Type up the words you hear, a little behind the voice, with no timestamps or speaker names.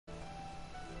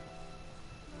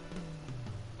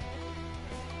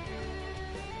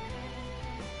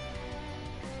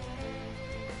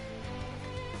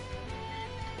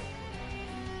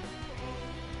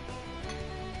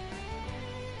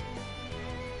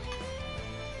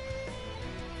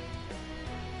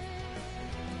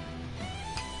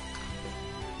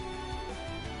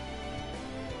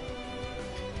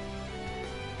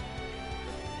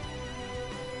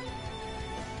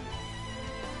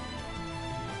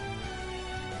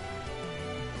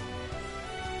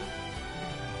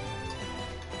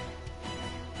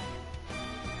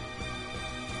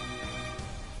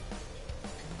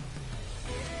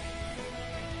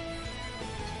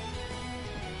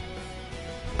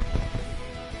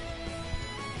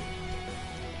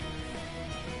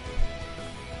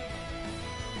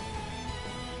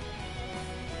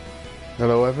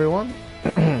Hello everyone,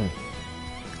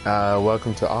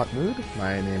 welcome to Art Mood.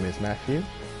 My name is Matthew,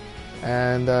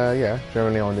 and yeah,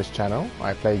 generally on this channel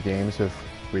I play games with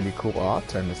really cool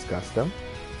art and discuss them.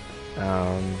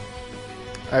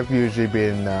 I've usually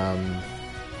been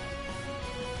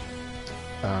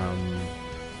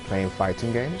playing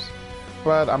fighting games,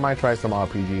 but I might try some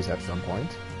RPGs at some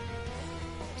point.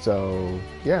 So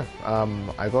yeah,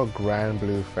 I got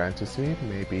Granblue Fantasy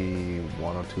maybe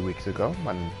 1 or 2 weeks ago,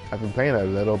 and I've been playing a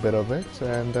little bit of it,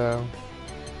 and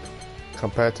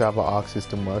compared to other Arc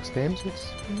System Works games,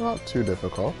 it's not too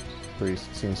difficult.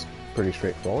 Seems pretty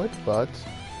straightforward, but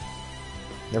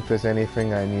if there's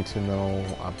anything I need to know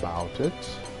about it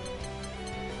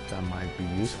that might be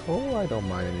useful, I don't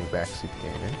mind any backseat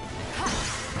gaming.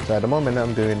 So at the moment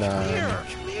I'm doing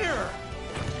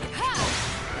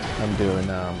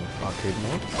arcade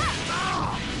mode.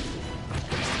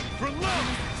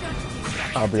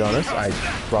 I'll be honest, I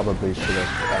probably should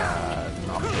have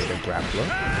not played a grappler.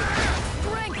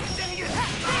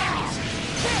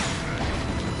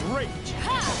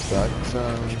 But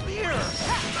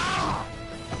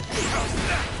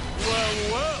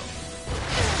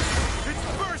It's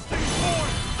bursting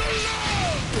forth the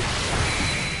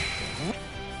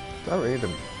love! not really the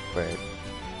wait.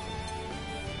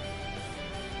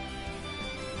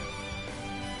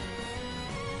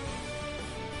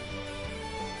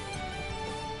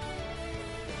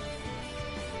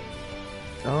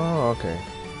 Oh, okay.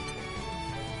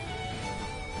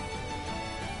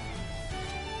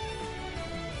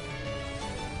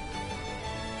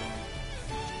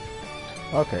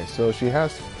 Okay, so she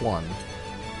has one,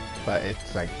 but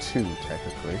it's like two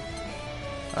technically.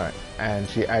 Alright, and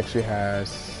she actually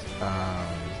has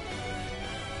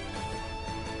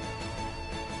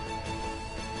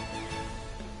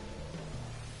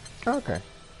okay.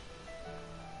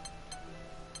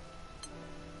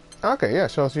 Okay, yeah,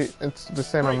 so it's the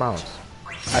same amount.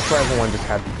 I thought everyone just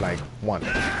had like one.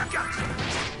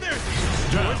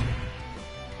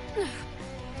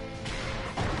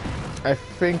 I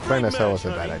think playing a cell was a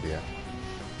bad idea.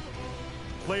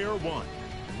 Player one,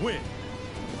 win.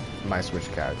 Might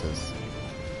switch characters.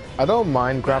 I don't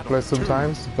mind grapplers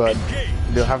sometimes, but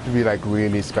they'll have to be like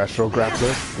really special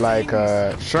grapplers. Like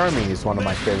Shermie is one of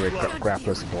my favorite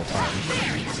grapplers of all time.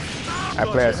 I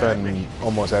play as her in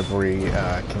almost every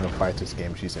King of Fighters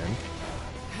game she's in.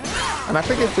 And I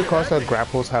think it's because her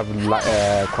grapples have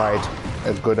quite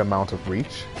a good amount of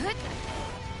reach.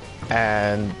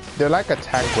 And they're like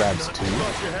attack grabs too.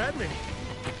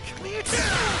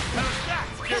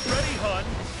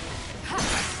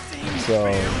 So,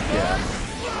 yeah.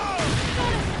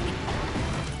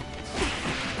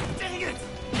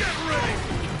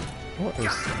 What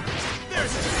is...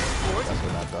 That's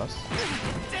what that does.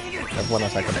 Everyone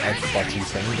has like an X button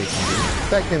thing they can do.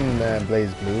 It's like in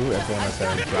Blaze Blue, everyone has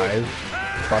a drive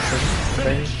button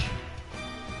thing.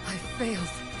 I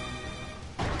failed.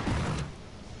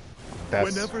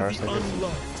 That's whenever hers, the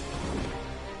unloved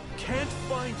can't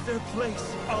find their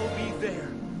place, I'll be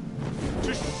there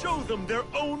to show them their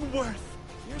own worth.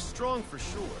 You're strong for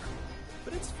sure,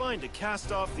 but it's fine to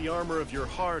cast off the armor of your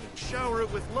heart and shower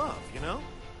it with love, you know?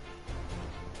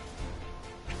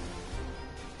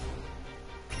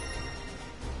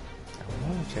 I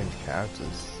want to change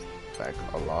characters like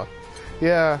a lot.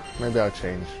 Yeah, maybe I'll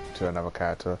change to another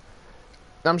character.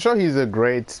 I'm sure she's a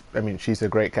great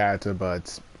character,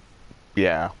 but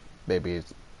yeah, maybe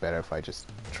it's better if I just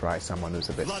try someone who's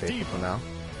a bit safer for now.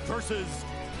 Versus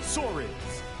Soriz.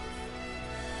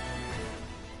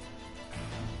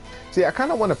 See, I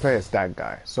kind of want to play as that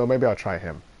guy, so maybe I'll try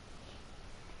him.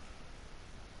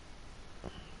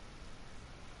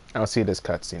 I'll see this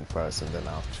cutscene first, and then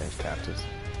I'll change characters.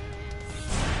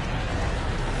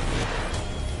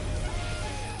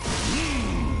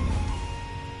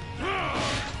 A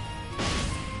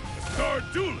star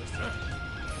duelist, huh?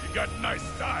 You got nice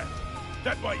style.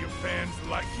 That's why your fans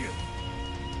like you.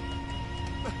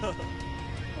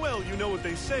 Well, you know what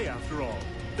they say after all.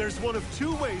 There's one of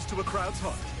two ways to a crowd's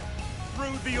heart.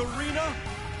 Through the arena,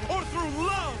 or through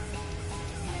love!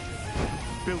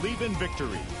 Believe in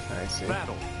victory. I see.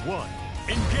 Battle 1.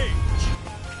 Engage!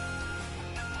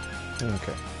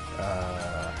 Okay.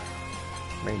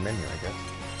 Main menu, I guess.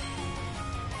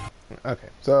 Okay,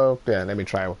 so yeah, let me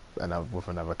try with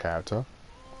another character.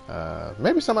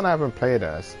 Maybe someone I haven't played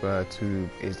as, but who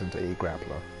isn't a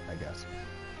grappler, I guess.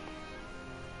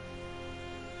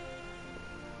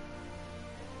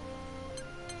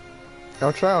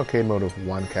 I'll try arcade mode with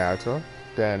one character,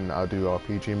 then I'll do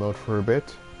RPG mode for a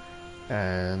bit,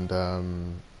 and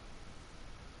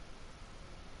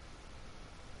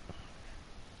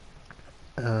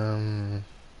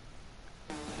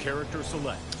Character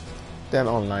select. Then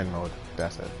online mode.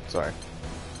 That's it. Sorry.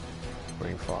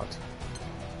 Brain fart.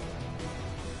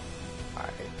 I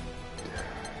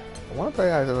want to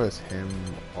play either as him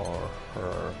or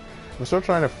her. I'm still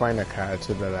trying to find a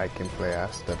character that I can play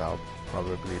as that I'll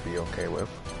probably be okay with.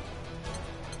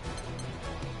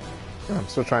 I'm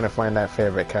still trying to find that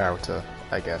favorite character,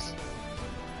 I guess.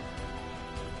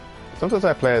 Sometimes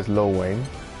I play as Lil Wayne,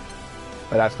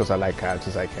 but that's because I like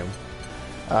characters like him.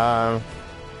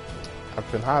 I've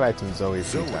been highlighting Zoe a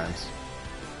few times.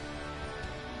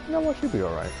 You know what? She'll be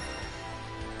alright.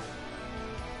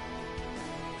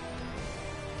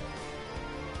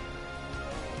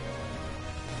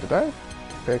 Did I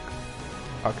pick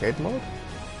arcade mode?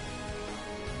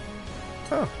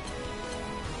 Oh.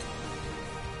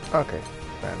 Okay,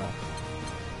 fair enough.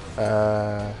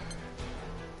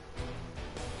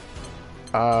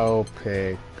 I'll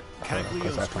pick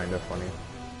because I find her funny.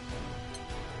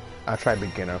 I'll try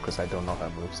beginner because I don't know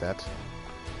her moveset.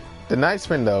 The nice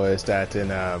thing though is that in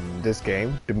this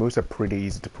game, the moves are pretty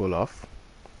easy to pull off.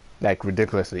 Like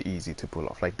ridiculously easy to pull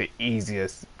off. Like the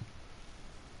easiest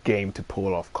game to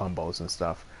pull off combos and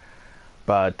stuff.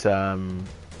 But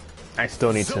I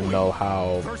still need to know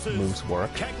how moves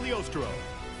work.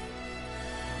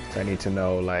 So I need to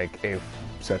know like if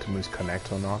certain moves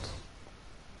connect or not.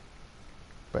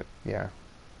 But yeah.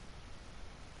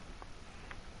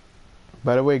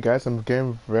 By the way, guys, I'm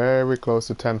getting very close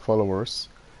to 10 followers.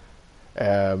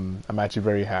 I'm actually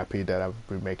very happy that I've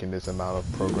been making this amount of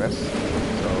progress.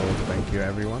 So thank you,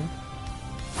 everyone.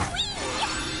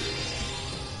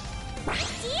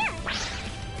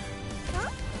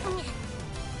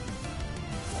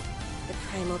 The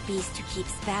primal beast who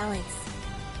keeps balance.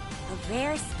 A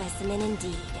rare specimen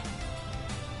indeed.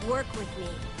 Work with me,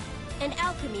 and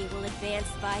alchemy will advance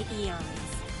by eons.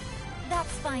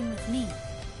 That's fine with me.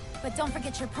 But don't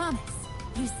forget your promise.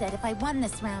 You said if I won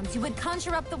this round, you would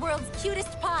conjure up the world's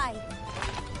cutest pie.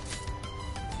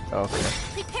 Okay.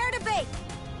 Prepare to bake.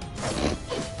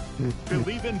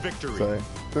 Believe in victory. Sorry.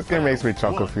 This game makes me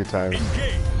chuckle a few times.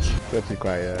 Engage. It's actually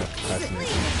quite fascinating.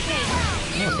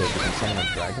 Oh, so you can summon a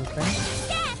dragon thing?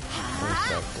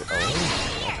 Oh, okay.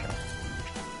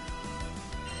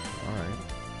 Alright.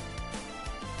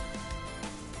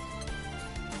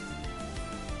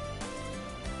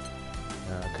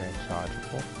 Okay,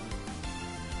 chargeable.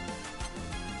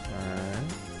 Alright.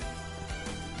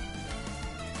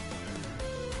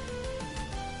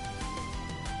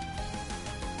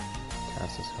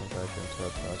 Cast this conversion to a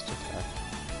burst attack.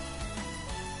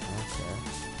 Okay.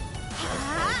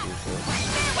 Farewell!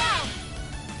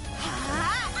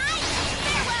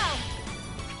 Farewell!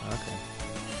 Okay.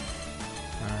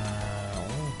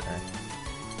 Okay.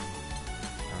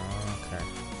 Okay.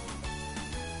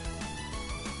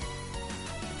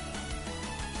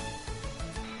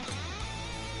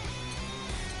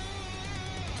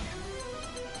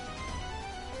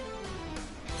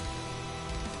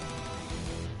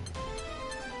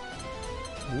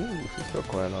 Ooh, she's still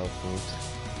quite a lot of food.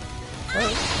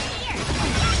 Alright.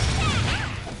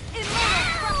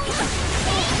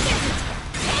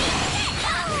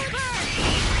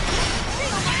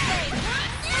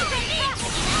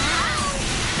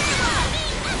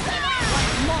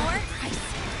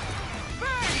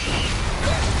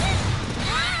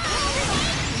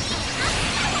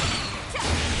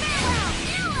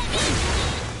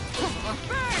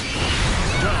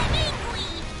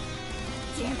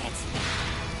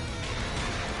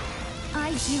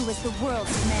 The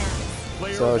world's command.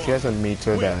 So she has a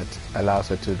meter that allows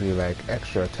her to do like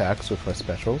extra attacks with her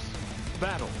specials.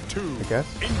 Battle 2. I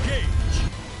guess. Engage.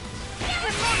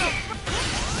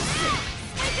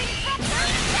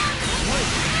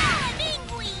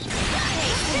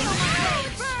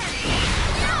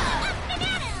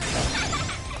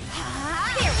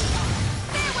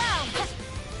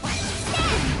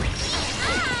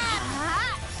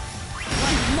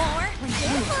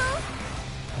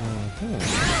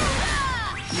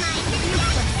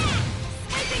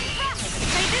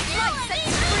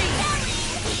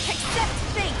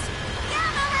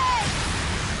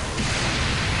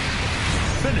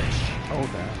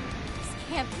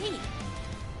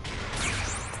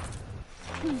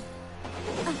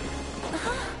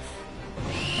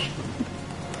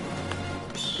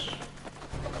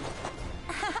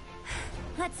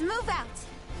 Let's move out.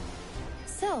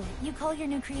 So, you call your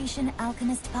new creation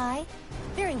Alchemist Pie?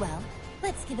 Very well.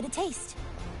 Let's give it a taste.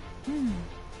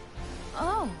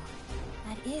 Oh,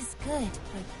 that is good,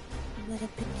 but with a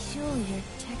peculiar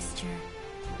texture.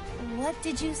 What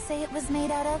did you say it was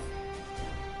made out of?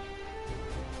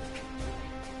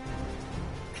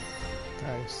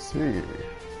 I see.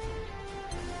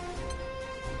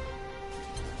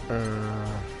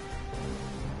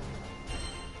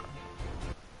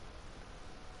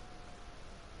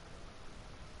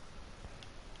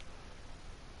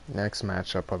 Next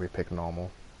match, I'll probably pick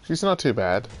normal. She's not too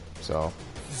bad, so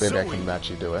maybe I can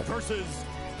actually do it. Versus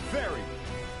Very.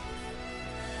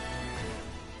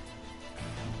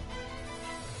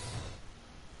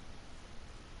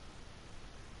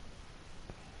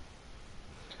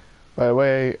 By the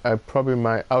way,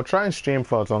 I'll try and stream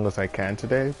for as long as I can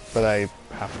today, but I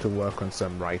have to work on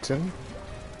some writing.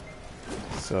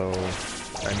 So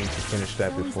I need to finish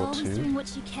that before 2. Always doing what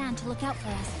she can to look out for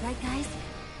us, right guys?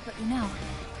 But you know,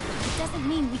 it doesn't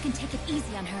mean we can take it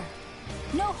easy on her.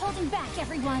 No holding back,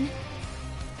 everyone!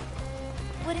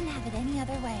 Wouldn't have it any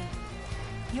other way.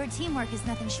 Your teamwork is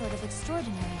nothing short of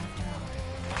extraordinary after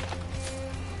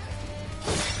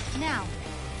all. Now,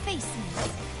 face me.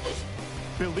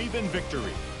 Believe in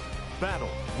victory. Battle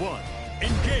 1.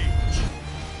 Engage!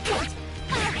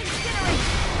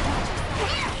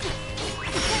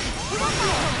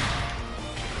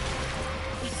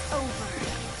 It's over.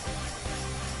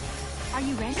 Are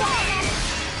you ready?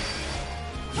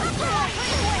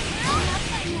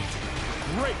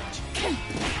 Great!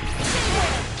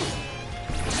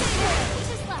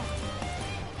 Just left.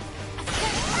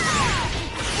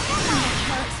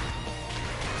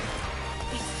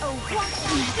 It's over.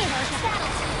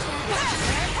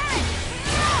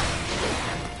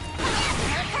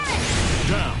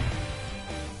 Down!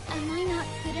 Am I not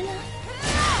good enough?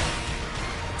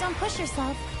 Don't push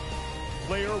yourself.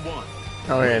 Player 1.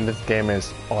 Oh yeah, and this game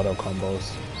is auto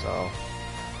combos, so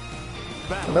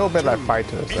Battle a little bit 2. like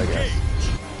fighters, I guess.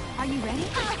 Are you ready?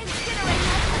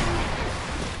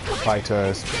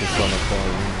 Fighters, Persona 4.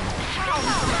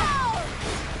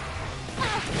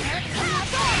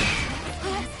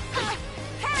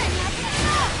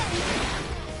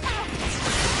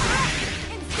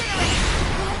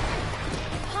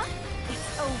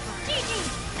 It's over.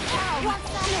 Walk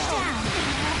that down.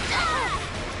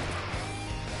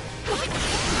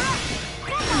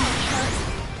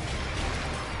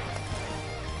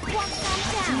 Walk that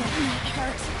down.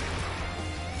 Hurt.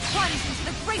 Plunge into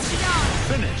the great beyond.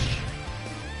 Finish!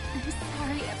 I'm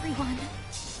sorry, everyone.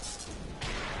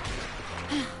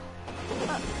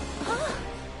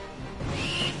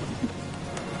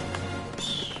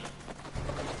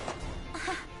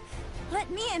 Let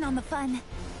me in on the fun.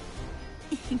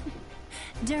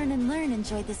 Dern and Learn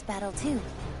enjoyed this battle too.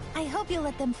 I hope you'll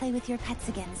let them play with your pets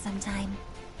again sometime.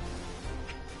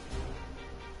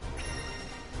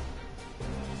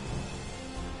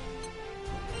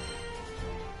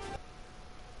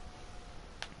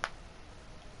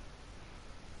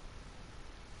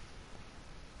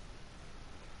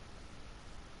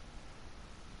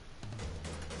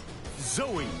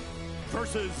 Zoe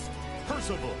versus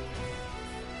Percival.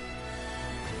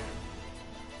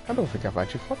 I don't think I've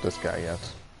actually fought this guy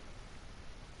yet.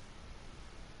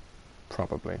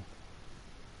 Probably.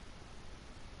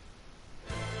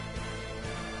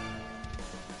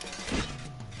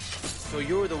 So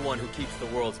you're the one who keeps the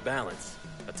world's balance.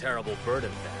 A terrible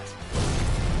burden, that.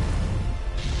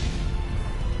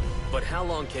 But how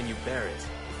long can you bear it?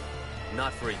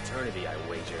 Not for eternity, I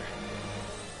wager.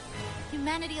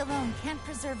 Humanity alone can't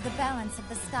preserve the balance of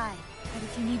the sky. But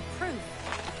if you need proof,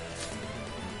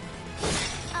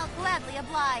 I'll gladly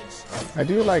oblige. I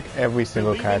do like every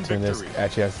single character in this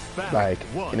actually has like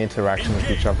an interaction with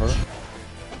each other.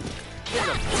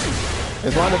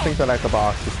 It's one of the things I like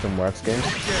about System Works games.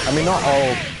 I mean, not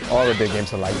all of their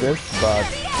games are like this, but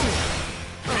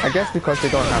I guess because they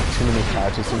don't have too many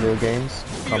characters in their games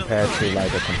compared to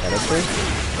like the competitors,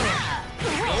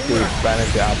 they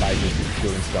balance it out by just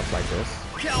doing stuff like this.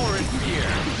 Cower in fear!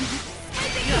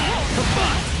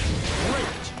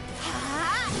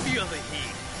 Feel the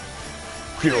heat!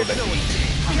 Feel the heat.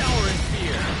 Cower in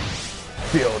fear!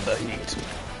 Feel the heat.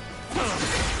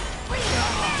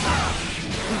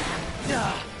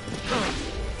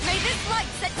 May this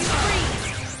light set you free!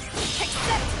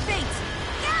 Accept fate!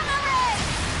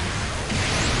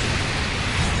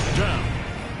 Down.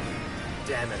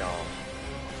 Damn it all.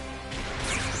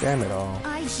 Damn it all.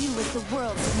 I do as the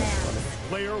world demands.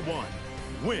 Player 1.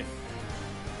 Win.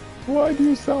 Why do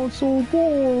you sound so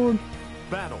bored?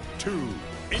 Battle 2.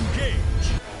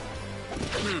 Engage.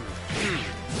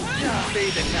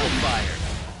 Bathe in hellfire.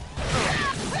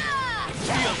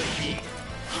 Feel the heat.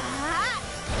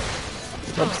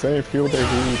 Stop saying feel the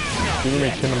heat. Give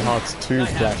me Kingdom Hearts 2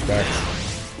 flashbacks.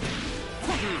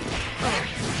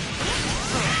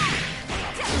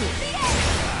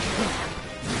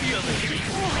 Feel the heat.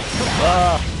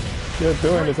 Ah! You're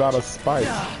doing this out of spite.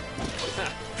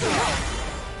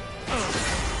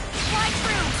 Fly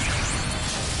through!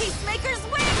 He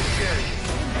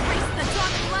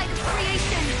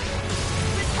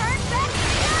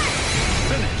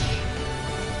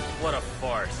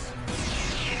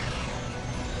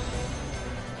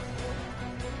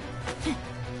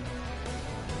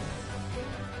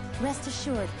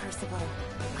possible.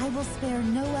 I will spare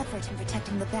no effort in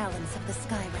protecting the balance of the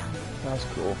Sky Realm. That's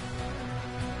cool.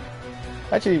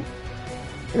 Actually,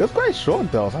 it was quite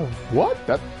short though. I was like, what?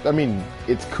 That, I mean,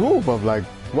 it's cool, but like,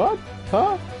 what?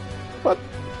 Huh? What?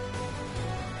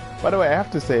 By the way, I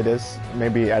have to say this.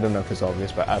 Maybe, I don't know if it's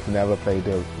obvious, but I've never played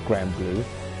the Granblue,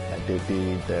 like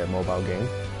the mobile game.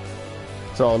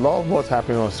 So a lot of what's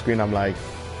happening on screen, I'm like,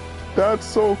 that's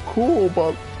so cool,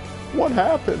 but what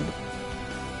happened?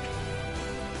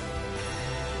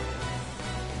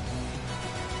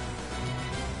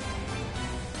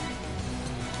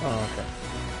 Oh, okay.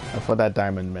 I thought that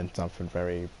diamond meant something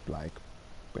very, like,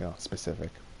 you know,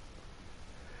 specific.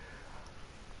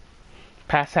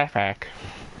 Pacific.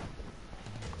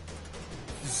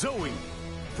 Zoe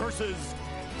versus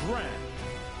Gran.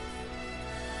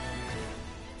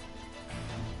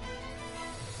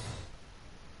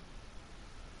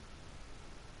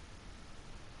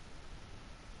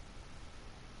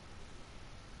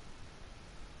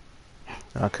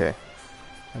 Okay.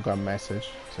 I got a message,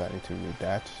 so I need to read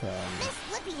that. This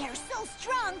Flippy hair's so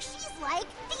strong, she's like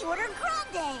the Order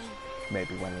Grande.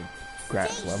 Maybe when I'm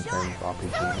playing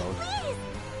RPG mode.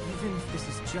 Even if this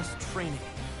is just training,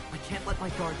 I can't let my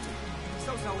guard down.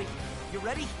 So, Zoe, you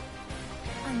ready?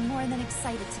 I'm more than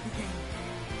excited to begin.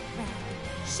 Ren,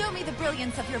 show me the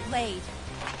brilliance of your blade.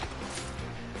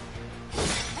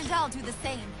 And I'll do the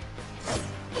same.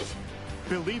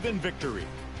 Believe in victory.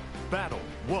 Battle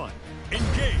 1.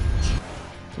 Engage!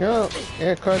 You know,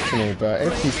 it occurred to me, but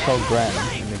if he's called Gran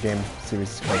in the game series,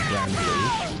 it's called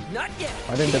Granblue. Not yet.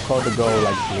 Why didn't they call the girl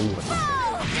like blue or something?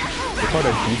 They called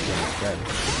her Deacon instead.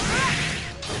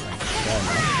 Like, fair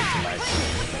enough, it's a nice.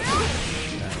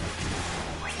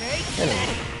 Anyway,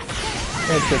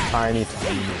 it's a tiny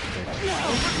mistake.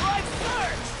 Overdrive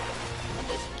surge!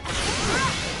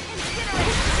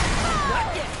 Not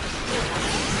yet.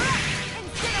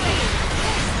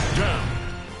 Down.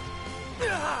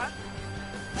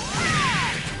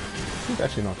 It's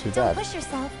actually not too Don't bad. push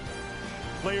yourself.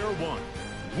 Player 1.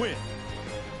 Win.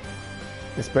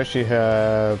 Especially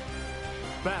her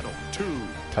Battle 2.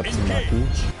 Tatsumaki,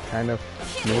 Engage. kind of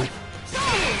smooth.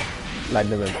 Like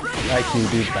you do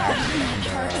back and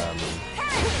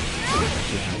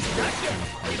she has this kind of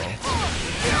combo.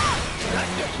 And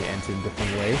she ends in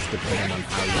different ways depending on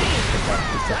how you pick up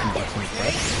the second button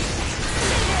press.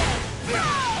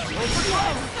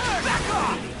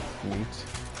 Neat.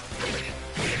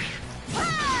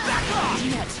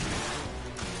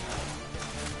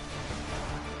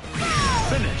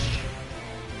 Finish.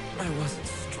 I wasn't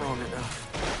strong enough.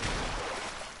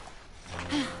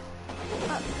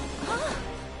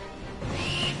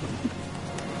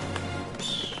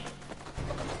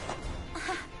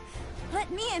 Let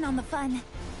me in on the fun.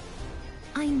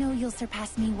 I know you'll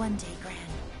surpass me one day, Gran.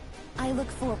 I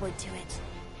look forward to it.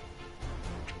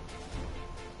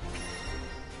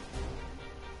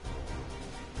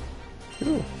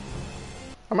 Ooh.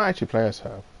 I might actually play as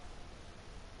her.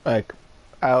 Like,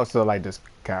 I also like this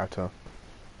character.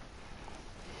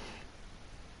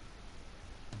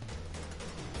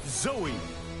 Zoe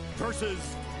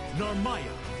versus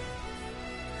Narmaya.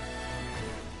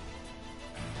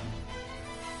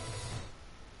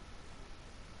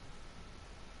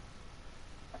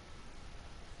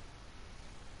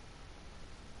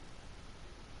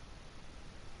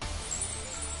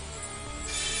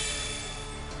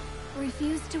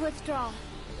 Refuse to withdraw,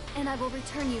 and I will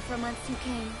return you from whence you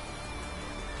came.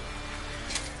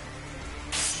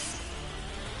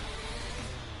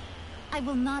 I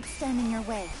will not stand in your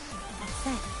way. That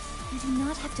said, you do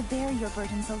not have to bear your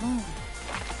burdens alone.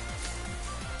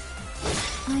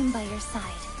 I'm by your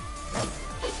side.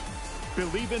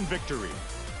 Believe in victory.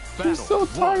 She's so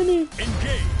tiny.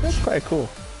 Engage. That's quite cool.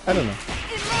 I don't know.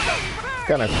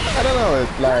 Kind of. I don't know.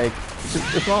 It's like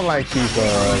it's not like she's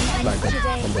like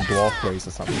from the dwarf race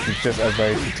or something. She's just a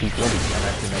very petite woman, and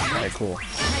I think that's quite cool.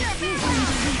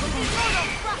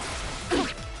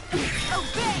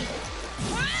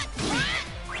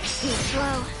 Too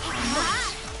slow.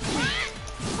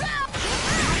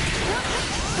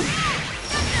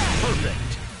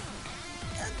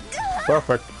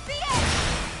 Perfect.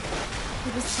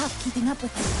 It was tough keeping up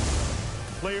with him.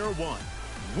 Player 1.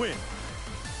 Win.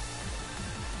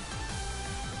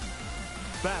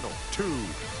 Battle 2.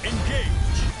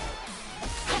 Engage.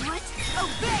 What?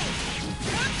 Obey!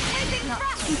 Not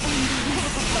unbelievable.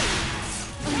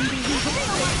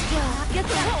 Get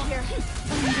the hell here!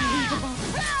 Unbelievable.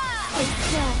 Stay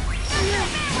still.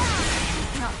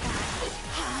 Not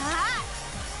bad.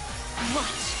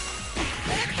 Watch!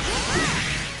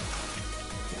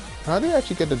 How do you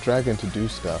actually get the dragon to do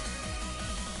stuff?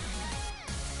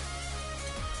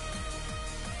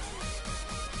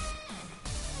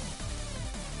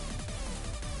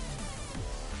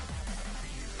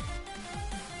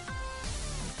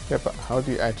 Yeah, but how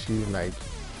do you actually like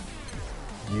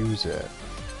use it?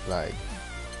 Like,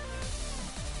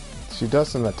 she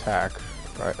does an attack,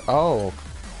 right? Oh,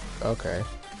 okay.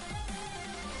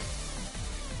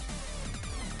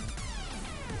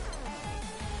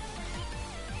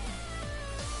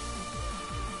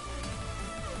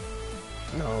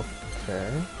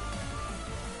 Okay.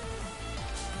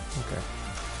 Okay.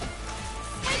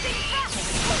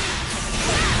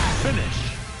 Finish.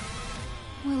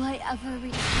 Will I ever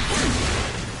reach?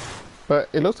 But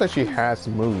it looks like she has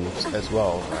moves as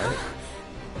well, right?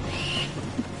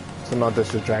 So not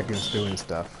just the dragons doing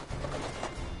stuff.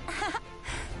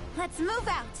 Let's move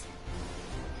out.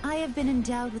 I have been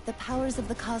endowed with the powers of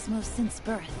the cosmos since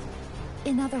birth.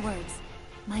 In other words,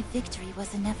 my victory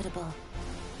was inevitable.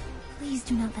 Please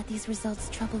do not let these results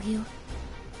trouble you.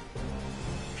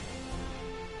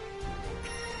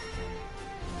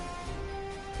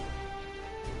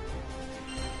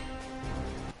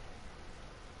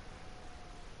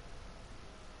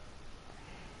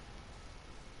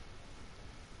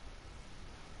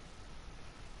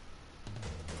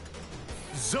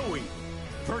 Zoe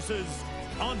versus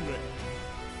Andre.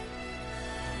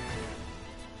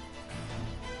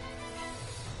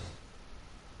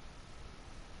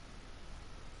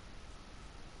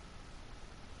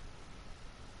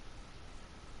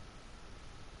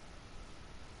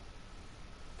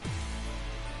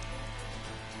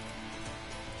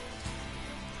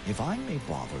 If I may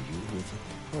bother you with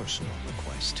a personal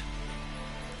request.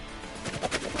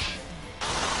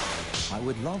 I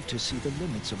would love to see the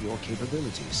limits of your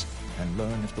capabilities and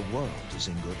learn if the world is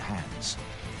in good hands.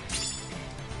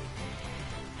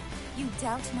 You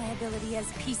doubt my ability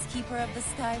as Peacekeeper of the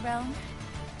Sky Realm?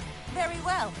 Very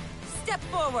well. Step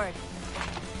forward.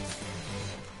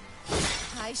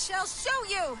 I shall show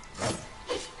you!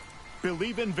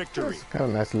 Believe in victory. That's kind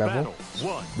of a nice level. Battle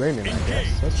 1. Raining, I guess.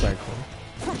 That's quite cool.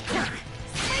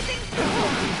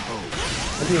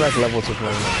 I do like levels with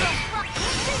rain.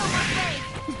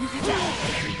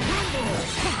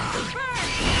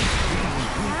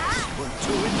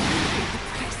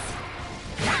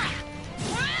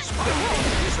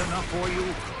 Is enough for you?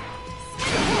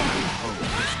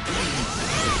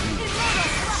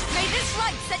 May this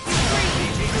light set you free!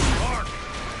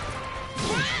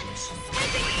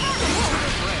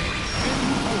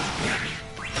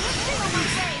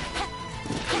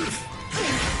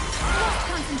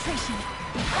 Concentration.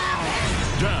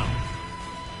 Down.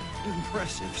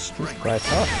 Impressive strength. Quite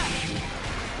tough.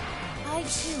 I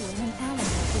too am an element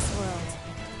of this world.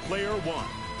 Player 1.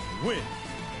 Win.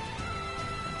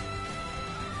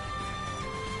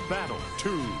 Battle 2.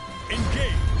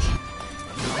 Engage.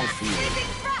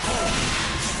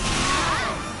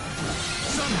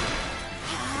 Thunder.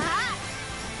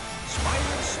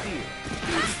 Spiral Spear.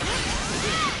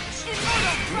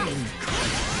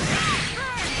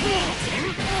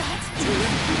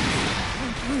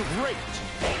 Great.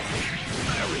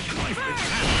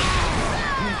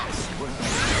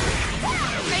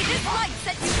 May this light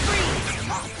set you free!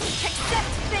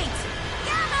 Accept fate!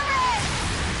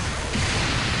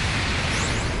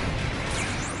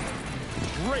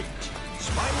 Great.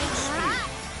 Spiral Spear.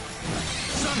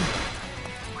 Thunder.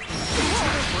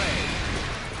 Ray.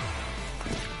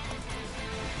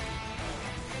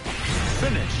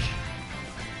 Finish.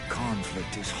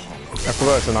 Conflict is hollow. I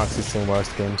forgot it's an Oxygen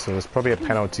Worst game, so it's probably a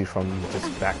penalty from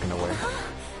just backing away.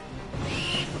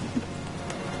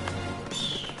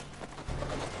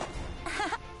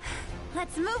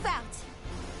 Let's move out!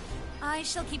 I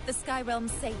shall keep the Sky Realm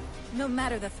safe, no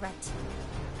matter the threat.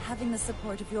 Having the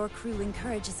support of your crew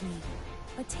encourages me.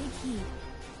 But take heed.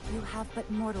 You have but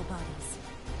mortal bodies.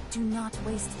 Do not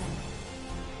waste them.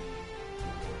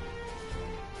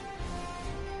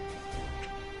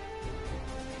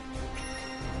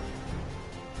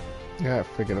 Yeah, I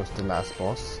figured it was the last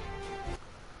boss.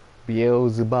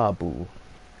 Beelzebub.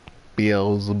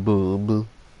 Beelzebub.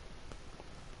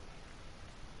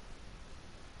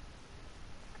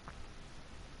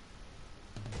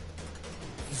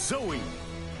 Zoe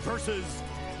versus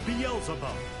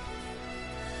Beelzebub.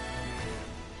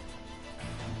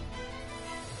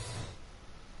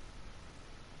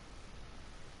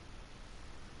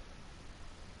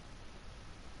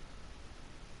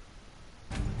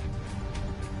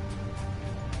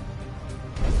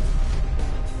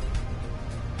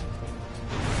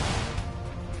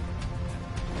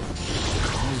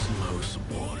 Cosmos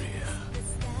warrior.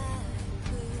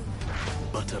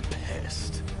 But a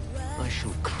pest. I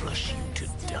shall crush you to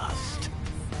dust.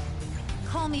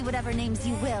 Call me whatever names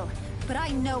you will, but I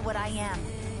know what I am.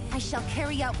 I shall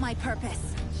carry out my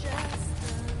purpose.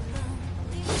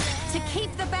 To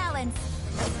keep the balance.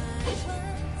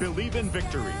 Believe in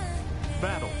victory.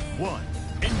 Battle 1.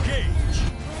 Engage!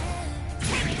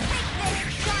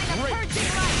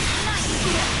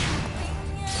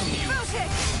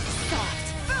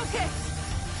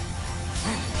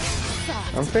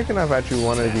 I'm thinking of actually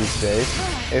one of these days,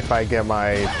 if I get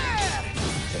my, if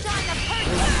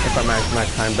I manage my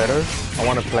time better, I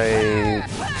want to play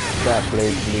that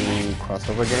BlazBlue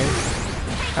crossover game.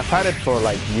 I've had it for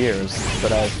like years,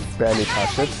 but I've barely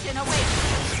touched it.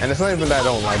 And it's not even that I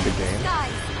don't like the game.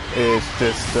 It's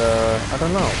just, I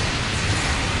don't know.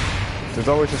 There's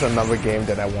always just another game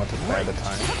that I want to play at the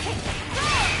time.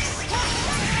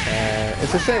 And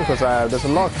it's a shame because there's a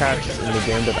lot of characters in the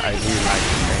game that I really like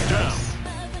playing as.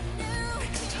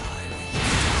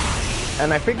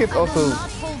 And I think it's also,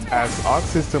 as Arc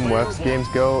System Works games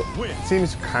go, it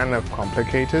seems kind of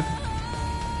complicated.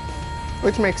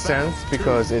 Which makes sense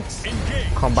because it's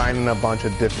combining a bunch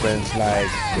of different like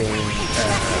game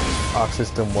Arc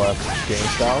System Works game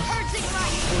styles.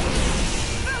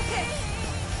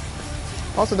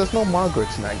 Also, there's no Margaret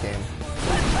in that game.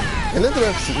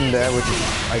 Elizabeth's in there, which is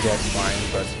I guess fine,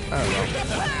 but I don't know.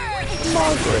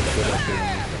 Margaret would have been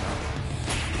enough.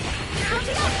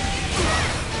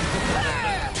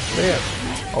 But yeah.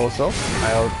 Also,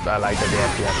 I like that they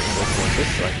actually have English voices,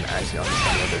 so I can actually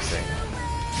understand what they're saying.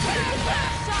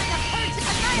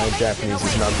 My Japanese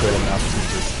is not good enough to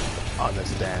just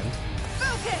understand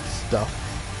stuff.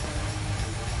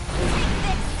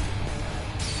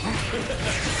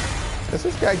 Does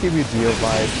this guy give you deal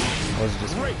vibes, or is it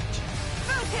just me?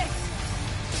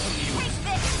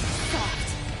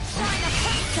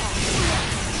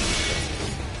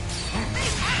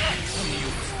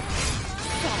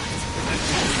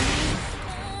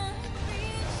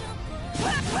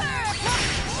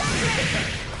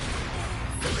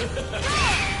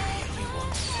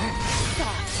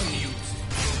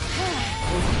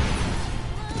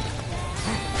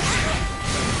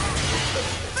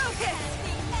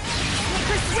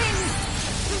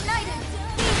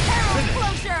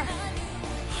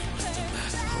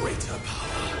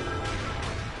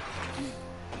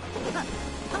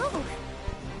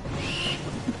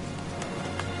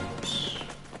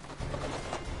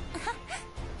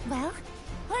 Well,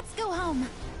 let's go home.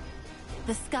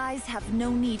 The skies have no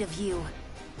need of you.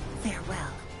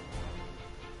 Farewell.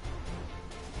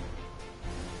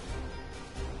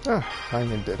 Ah,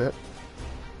 finally did it.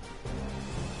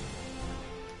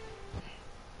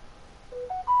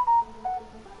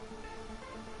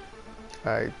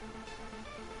 I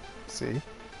see.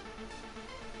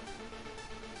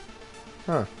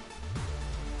 Huh.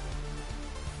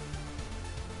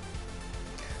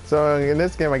 So in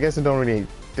this game, I guess they don't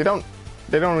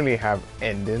really have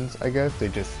endings. I guess they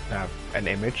just have an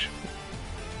image,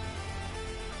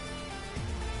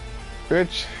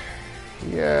 which,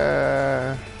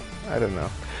 yeah, I don't know.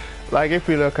 Like if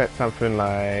we look at something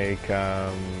like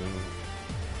the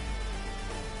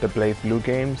BlazBlue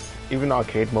games, even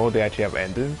arcade mode, they actually have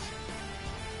endings.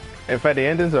 In fact, the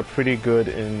endings are pretty good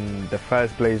in the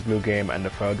first BlazBlue game and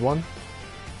the third one.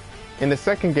 In the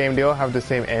second game, they all have the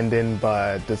same ending,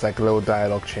 but there's like little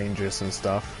dialogue changes and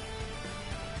stuff.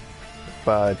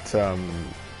 But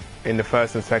in the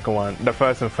first and second one, the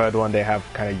first and third one, they have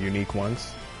kind of unique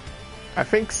ones. I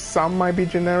think some might be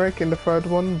generic in the third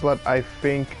one, but I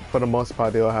think for the most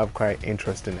part, they all have quite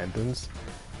interesting endings.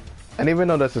 And even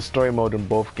though there's a story mode in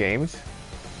both games,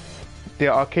 the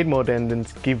arcade mode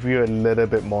endings give you a little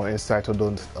bit more insight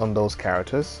on those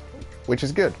characters, which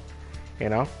is good, you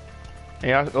know? And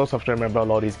you also have to remember a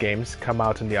lot of these games come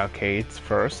out in the arcades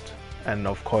first, and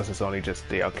of course it's only just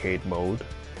the arcade mode,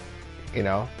 you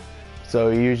know? So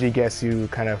it usually gets you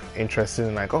kind of interested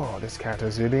in like, oh, this character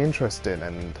is really interesting,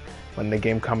 and when the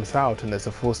game comes out and there's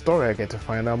a full story, I get to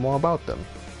find out more about them.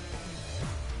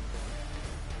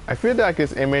 I feel like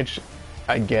this image,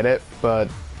 I get it,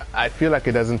 but I feel like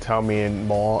it doesn't tell me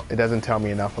more, it doesn't tell me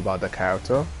enough about the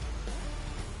character.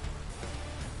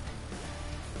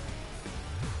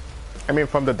 I mean,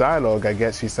 from the dialogue, I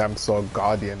guess she's some sort of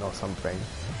guardian or something.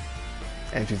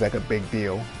 And she's like a big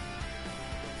deal.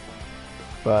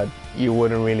 But you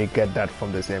wouldn't really get that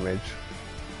from this image.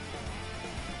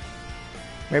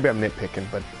 Maybe I'm nitpicking,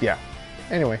 but yeah.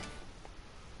 Anyway.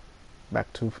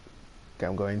 Back to...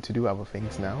 I'm going to do other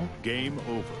things now. Game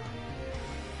over.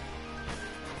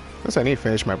 Because I need to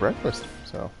finish my breakfast,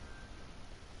 so...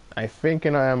 I think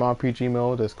in RPG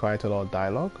mode there's quite a lot of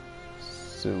dialogue.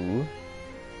 So...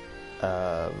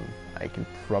 I can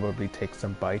probably take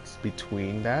some bites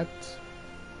between that.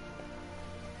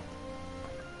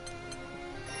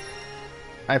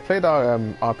 I played our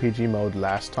RPG mode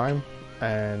last time,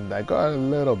 and I got a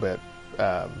little bit.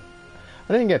 I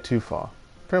didn't get too far,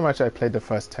 pretty much I played the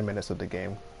first 10 minutes of the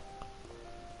game.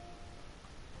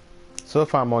 So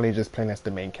far I'm only just playing as the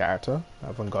main character. I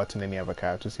haven't gotten any other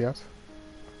characters yet.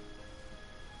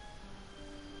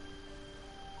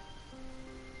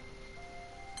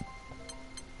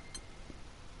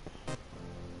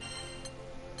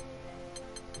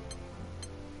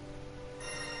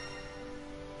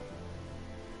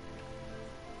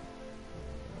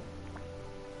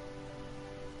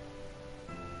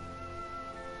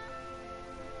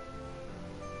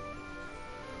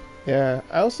 Yeah,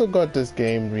 I also got this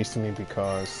game recently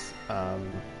because I've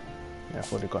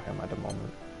already got him at the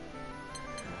moment.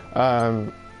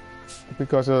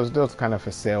 Because there was kind of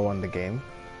a sale on the game,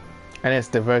 and it's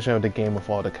the version of the game with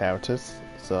all the characters.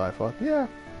 So I thought, yeah,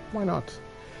 why not?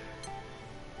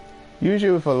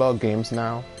 Usually with a lot of games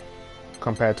now,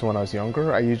 compared to when I was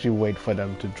younger, I usually wait for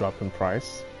them to drop in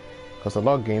price, because a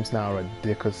lot of games now are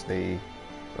ridiculously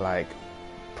like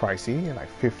pricey, like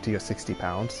 50 or 60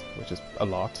 pounds, which is a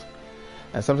lot.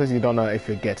 And sometimes you don't know if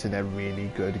you're getting a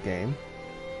really good game.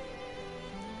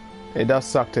 It does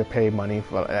suck to pay money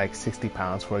for like 60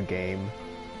 pounds for a game,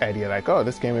 and you're like, oh,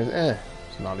 this game is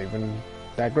it's not even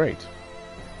that great.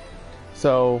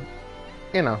 So,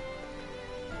 you know,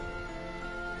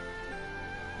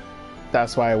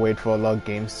 that's why I wait for a lot of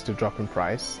games to drop in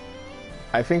price.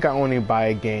 I think I only buy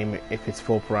a game if it's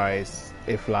full price,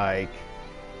 if like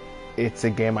it's a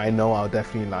game I know I'll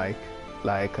definitely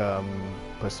like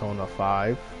Persona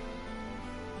 5.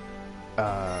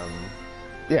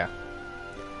 Yeah.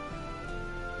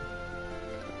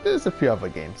 There's a few other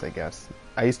games, I guess.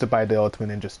 I used to buy the Ultimate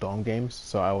Ninja Storm games,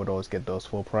 so I would always get those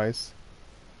full price.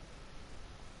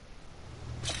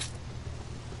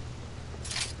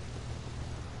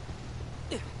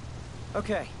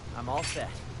 Okay, I'm all set.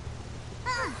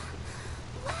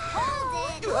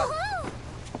 Hold it!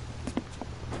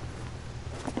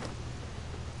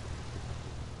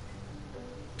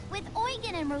 With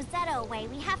Eugen and Rosetta away,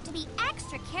 we have to be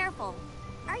extra careful.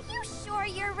 Are you sure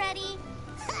you're ready?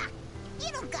 Ha! You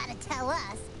don't gotta tell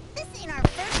us. This ain't our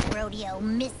first rodeo,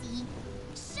 Missy.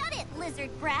 Shut it,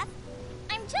 lizard breath.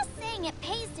 I'm just saying it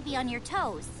pays to be on your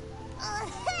toes.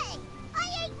 Hey! I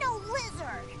ain't no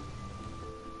lizard!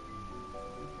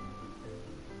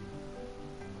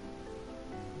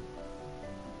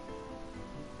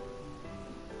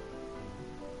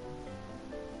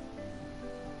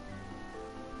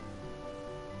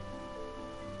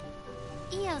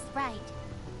 Io's right.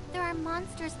 There are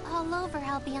monsters all over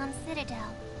Albion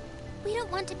Citadel. We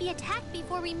don't want to be attacked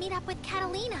before we meet up with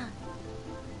Catalina.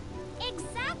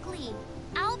 Exactly!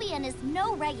 Albion is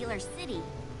no regular city.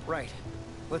 Right.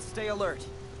 Let's stay alert.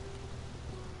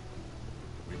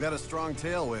 We've got a strong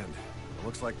tailwind. It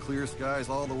looks like clear skies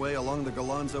all the way along the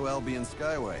Galonzo Albion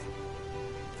Skyway.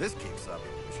 If this keeps up,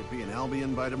 we should be in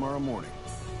Albion by tomorrow morning.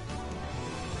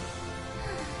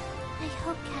 I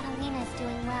hope Catalina's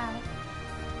doing well.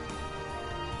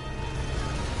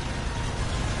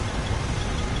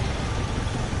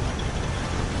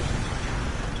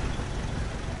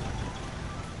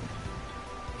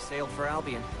 Sailed for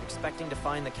Albion, expecting to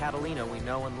find the Catalina we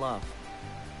know and love.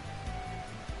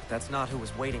 But that's not who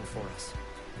was waiting for us.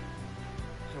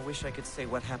 I wish I could say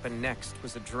what happened next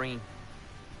was a dream.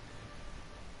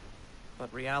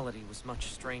 But reality was much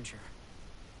stranger.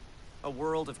 A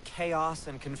world of chaos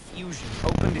and confusion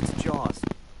opened its jaws,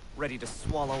 ready to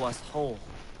swallow us whole.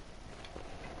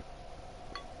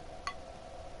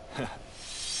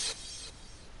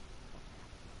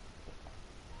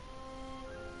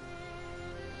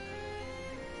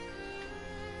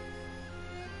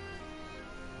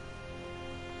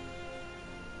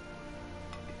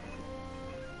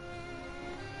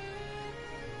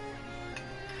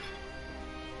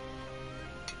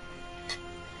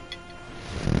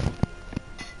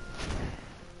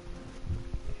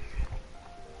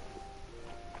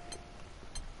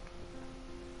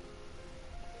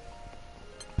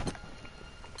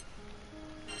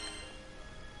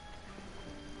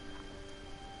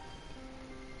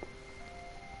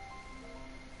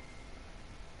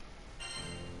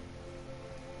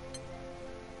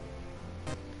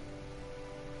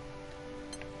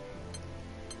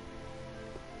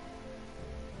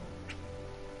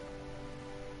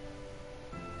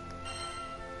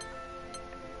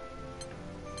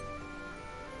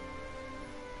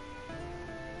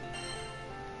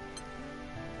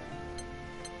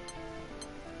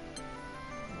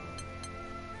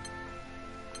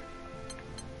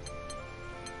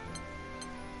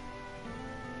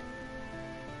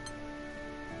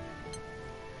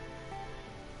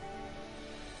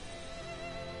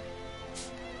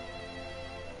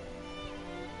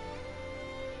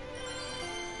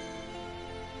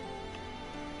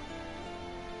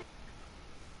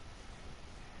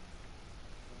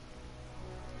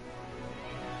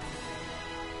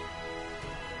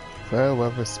 fair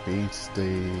weather speeds,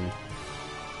 the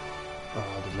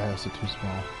layers are too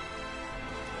small.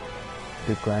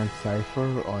 The Grand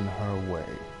Cipher on her way.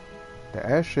 The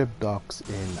airship docks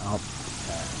in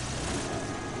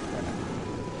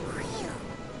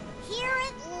Here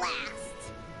at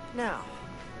last! Now,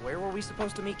 where were we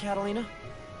supposed to meet Catalina?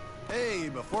 Hey,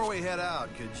 before we head out,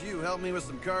 could you help me with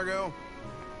some cargo?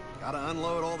 Gotta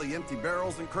unload all the empty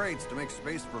barrels and crates to make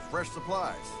space for fresh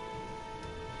supplies.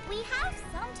 We have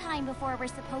some time before we're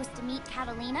supposed to meet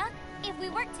Catalina. If we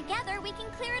work together, we can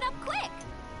clear it up quick.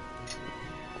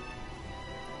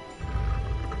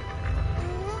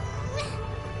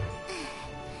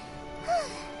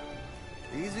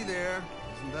 Easy there.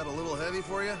 Isn't that a little heavy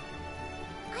for you?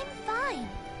 I'm fine.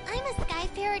 I'm a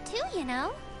Skyfarer too, you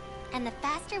know. And the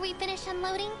faster we finish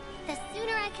unloading, the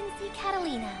sooner I can see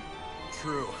Catalina.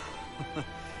 True.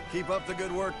 Keep up the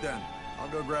good work then. I'll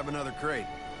go grab another crate.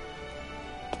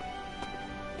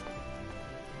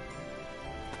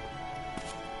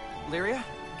 Lyria,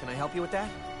 can I help you with that?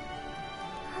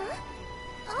 Huh?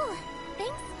 Oh,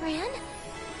 thanks, Gran.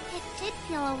 It did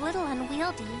feel a little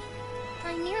unwieldy.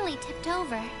 I nearly tipped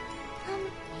over.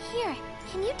 Here,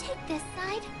 can you take this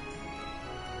side?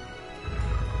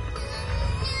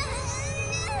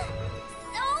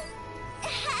 So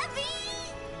heavy!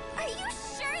 Are you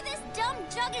sure this dumb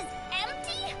jug is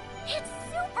empty? It's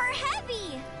super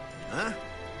heavy! Huh?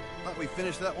 Thought we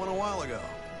finished that one a while ago.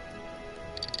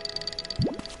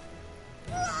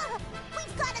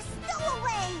 We've got a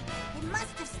stowaway! It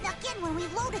must have snuck in when we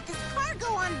loaded this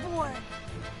cargo on board.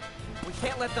 We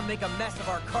can't let them make a mess of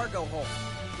our cargo hold.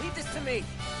 Leave this to me.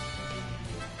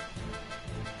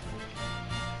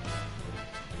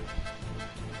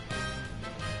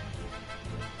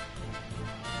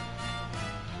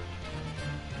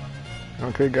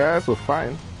 Okay, guys, we're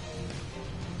fine.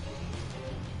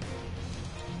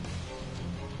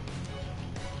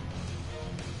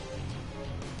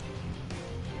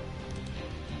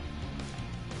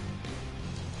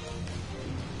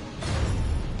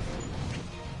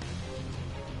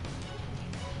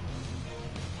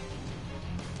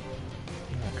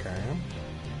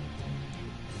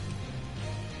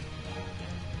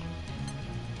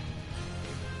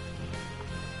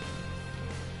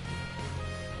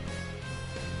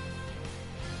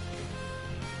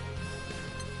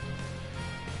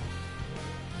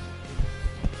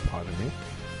 Pardon me.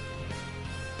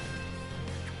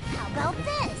 How about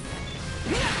this?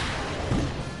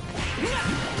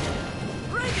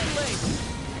 Reagan Lake!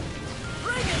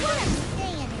 Reagan What Lake! I'm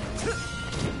saying is...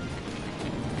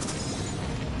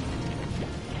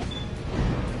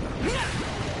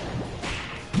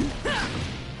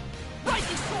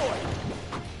 Rising sword!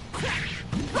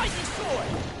 Rising sword!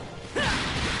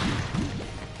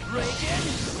 Reagan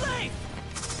Lake!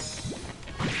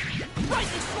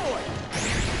 Rising sword!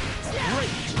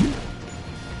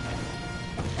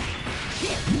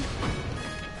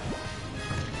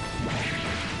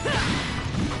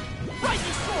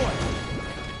 Rising sword!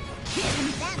 And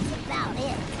that's about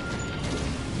it.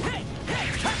 Hey! Hey!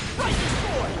 Rising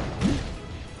sword!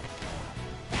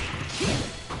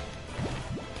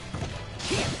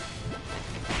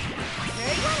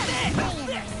 Okay, What I'm saying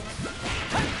this!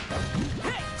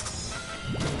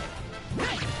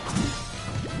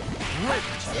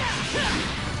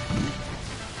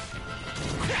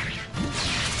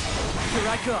 Here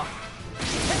I go!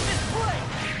 Take this blade!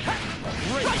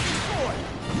 Rising sword!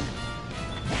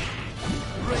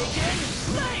 Reagan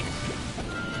Blade!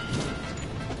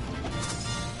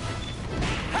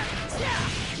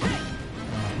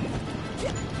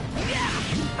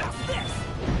 How's this?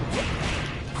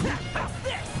 How's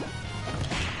this?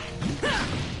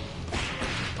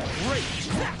 Rage!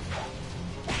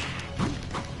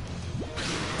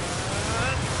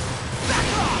 Back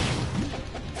off!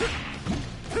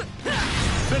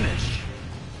 Finish!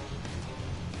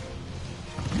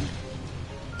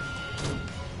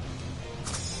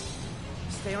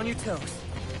 Stay on your toes.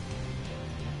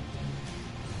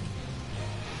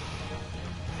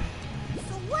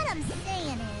 So what I'm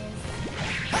saying is...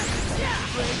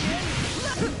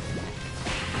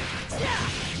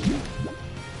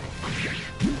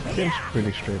 Seems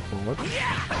pretty straightforward.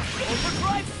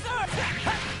 Overdrive surge!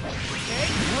 Okay,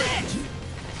 bridge!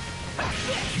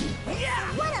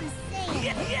 What I'm saying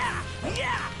is...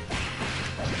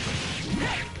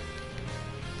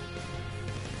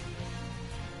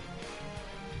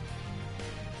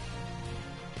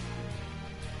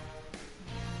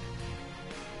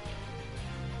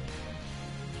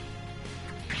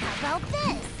 How about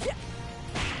this?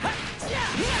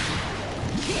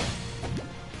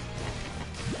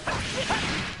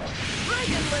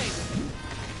 Reagan Link!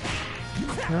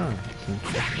 Yeah, that's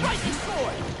interesting. Lightning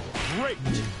sword. Great.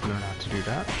 Learn how to do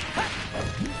that.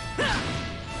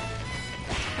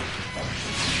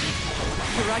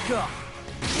 Here I go.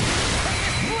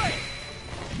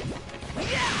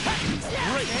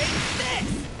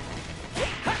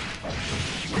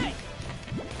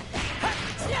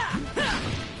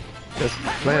 Just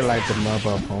play it like the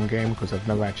mobile phone game because I've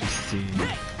never actually seen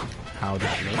how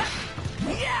that looks.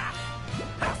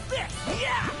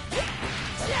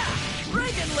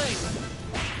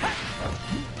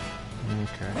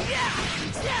 Okay.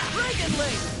 Dragon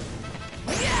Link.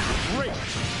 Great.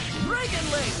 Dragon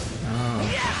Link. Oh.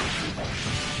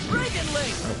 Dragon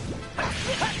Link.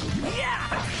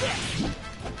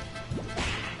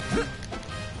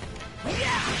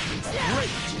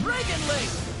 Great. Dragon Link.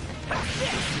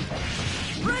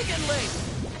 Dragon Link.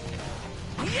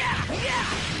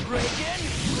 Dragon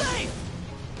Link.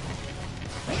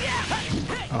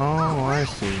 Oh, I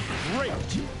see. Great.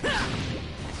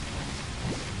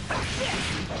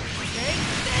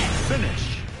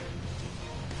 Finish.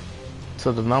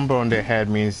 So the number on their head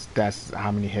means that's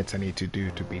how many hits I need to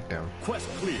do to beat them. Quest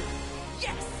clear.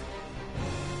 Yes.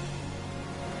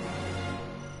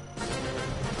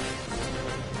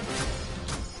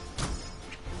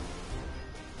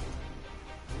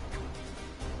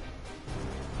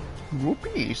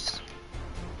 Rupees.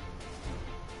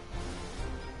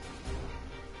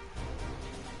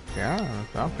 Yeah,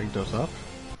 I'll pick those up.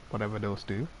 Whatever those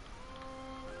do.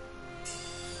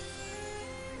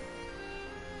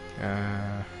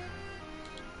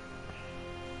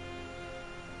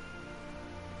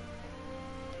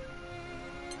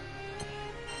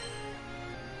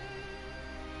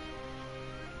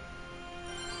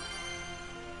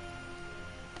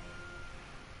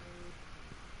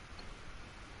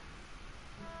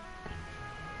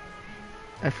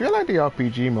 I feel like the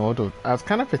RPG mode, I was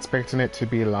kind of expecting it to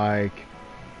be like,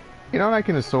 you know, like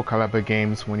in the Soul Calibur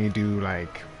games when you do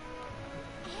like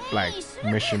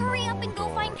mission mode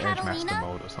or Edge Master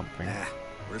mode or something. Nah,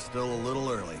 we're still a little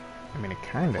early. I mean, it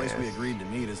kind The of place we is. agreed to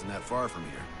meet isn't that far from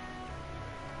here.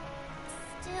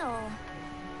 Still,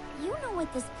 you know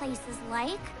what this place is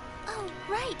like. Oh,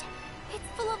 right. It's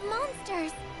full of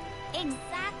monsters.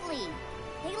 Exactly.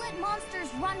 They let monsters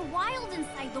run wild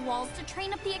inside the walls to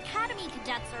train up the academy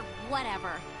cadets or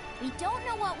whatever. We don't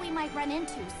know what we might run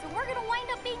into, so we're gonna wind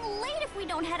up being late if we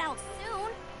don't head out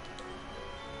soon.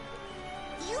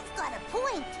 You've got a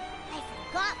point. I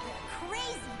forgot what a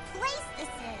crazy place this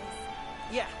is.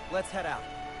 Yeah, let's head out.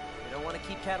 We don't want to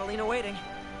keep Catalina waiting.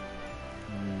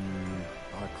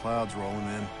 A lot of clouds rolling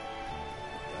in.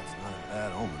 That's not a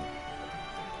bad omen.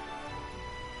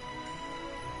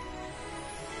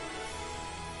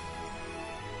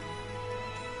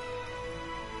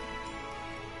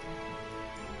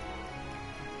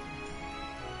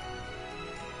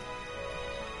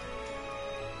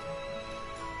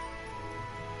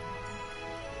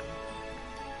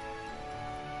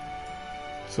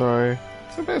 So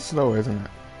it's a bit slow, isn't it?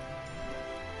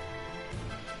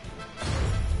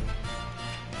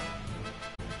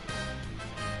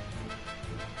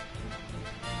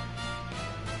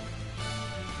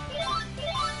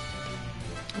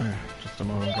 Just a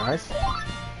moment, guys.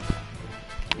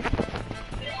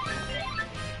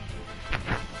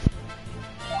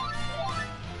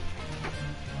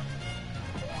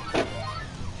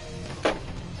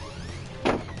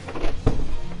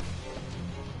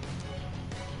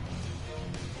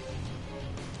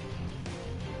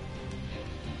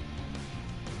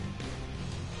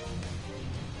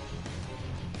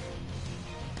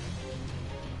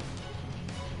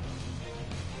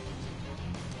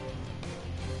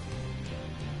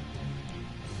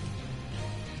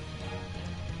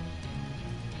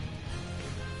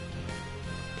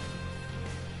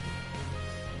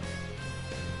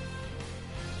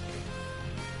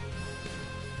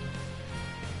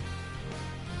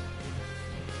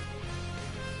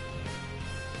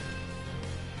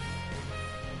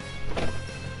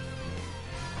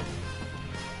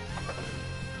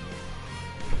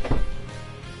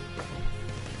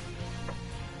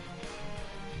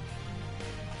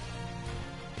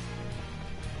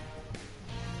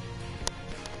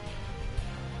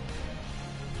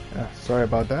 Sorry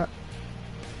about that.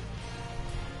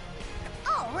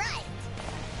 All right.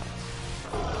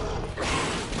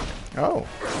 Oh.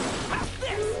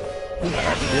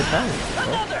 Actually a time.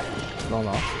 No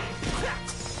loss.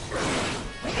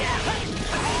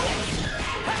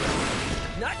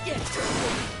 Not yet.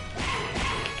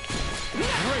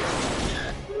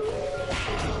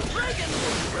 Dragon.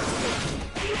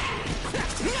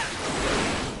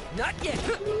 Not yet.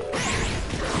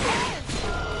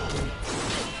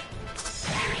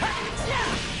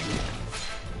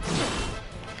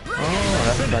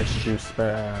 Try to do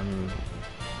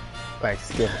like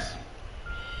skills.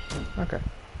 Okay.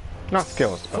 Not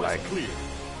skills, but like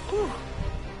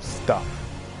stuff.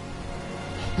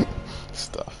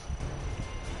 Stuff.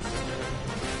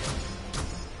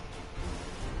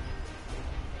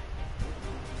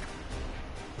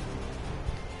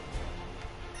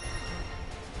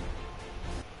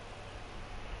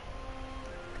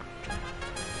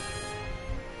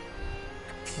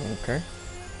 Okay.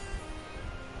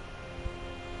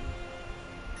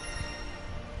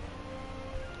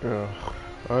 Ugh.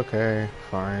 Okay,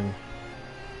 fine.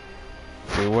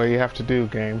 Do what you have to do,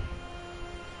 game.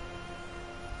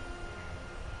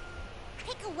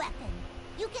 Pick a weapon.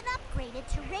 You can upgrade it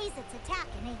to raise its attack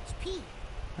and HP.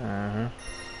 Uh-huh.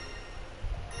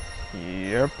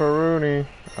 Yep, Rooney.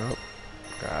 Oh,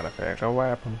 gotta pick a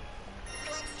weapon.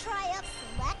 Let's try up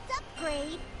select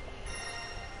upgrade.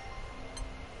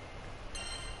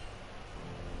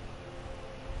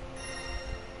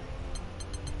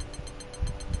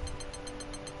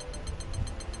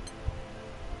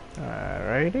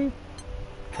 Alrighty.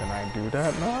 Can I do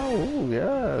that now? Ooh,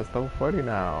 yes, so funny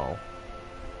now.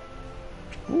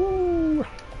 Ooh.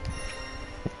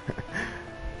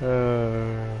 If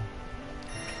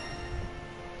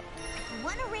you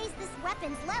want to raise this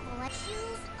weapon's level,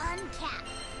 choose uncap.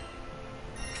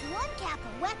 To uncap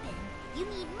a weapon, you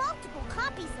need multiple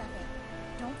copies of it.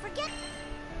 Don't forget.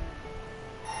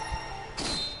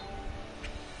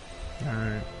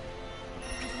 Alright.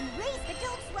 If you raise the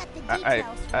don't sweat the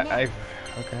details for now.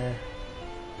 Okay.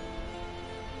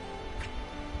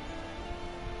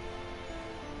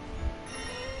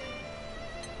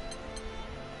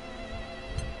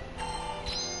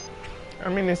 I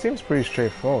mean, it seems pretty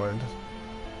straightforward,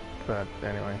 but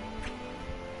anyway.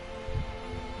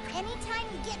 Anytime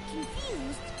you get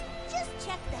confused, just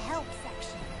check the help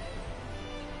section.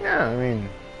 Yeah, I mean,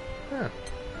 yeah.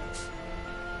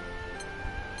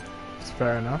 It's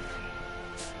fair enough.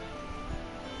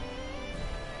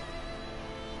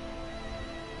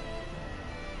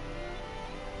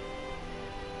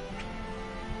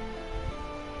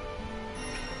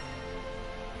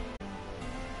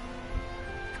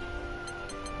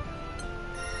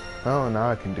 Oh, now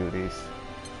I can do these.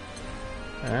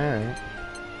 Alright.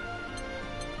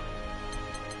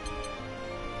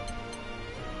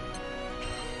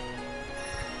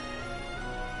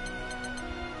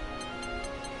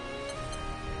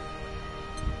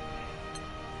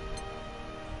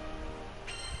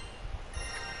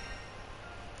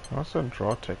 Also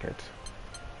draw ticket.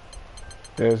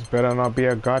 This better not be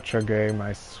a gacha game,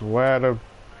 I swear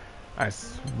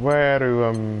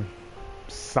to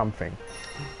something.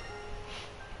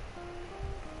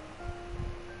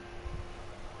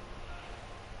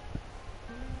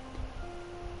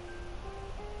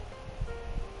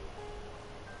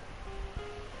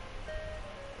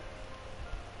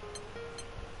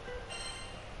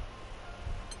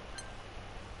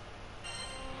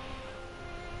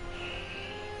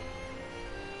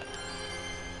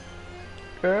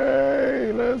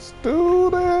 Hey, let's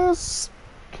do this!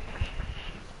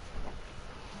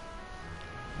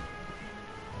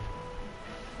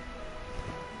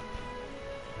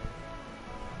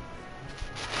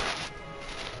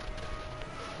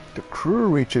 The crew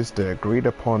reaches the agreed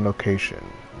upon location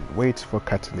and waits for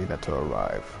Catalina to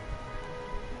arrive.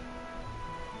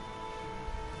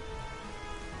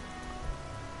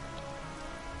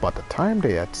 But the time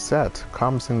they had set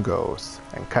comes and goes,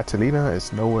 and Catalina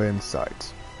is nowhere in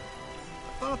sight.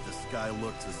 I thought the sky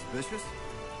looked suspicious.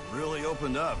 Really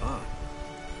opened up, huh?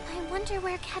 I wonder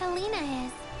where Catalina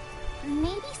is.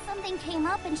 Maybe something came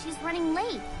up and she's running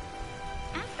late.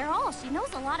 After all, she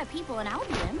knows a lot of people in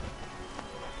Albion.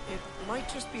 It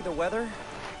might just be the weather,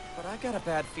 but I got a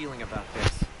bad feeling about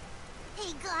this.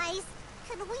 Hey guys,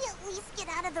 can we at least get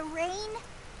out of the rain?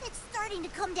 It's starting to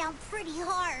come down pretty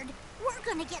hard. We're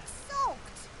gonna get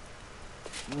soaked.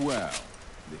 Well,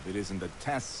 if it isn't the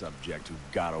test subject who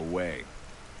got away.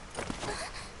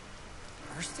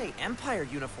 First State Empire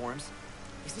uniforms?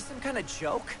 Is this some kind of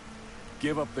joke?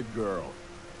 Give up the girl.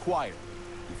 Quietly,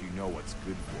 if you know what's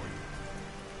good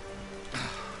for you.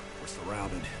 We're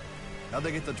surrounded. How'd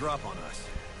they get the drop on us?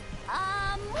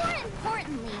 More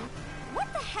importantly,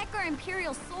 what the heck are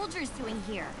Imperial soldiers doing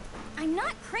here? I'm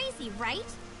not crazy, right?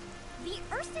 The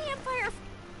Earthsea Empire...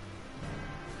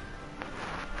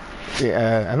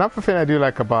 Yeah, another thing I do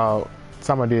like about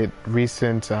some of the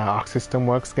recent Arc System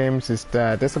Works games is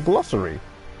that there's a glossary.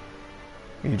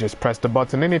 You just press the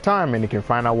button anytime and you can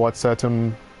find out what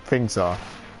certain things are.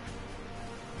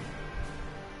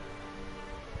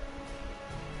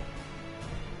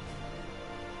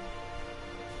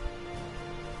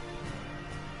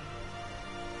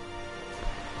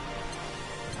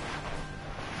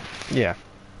 Yeah.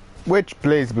 Which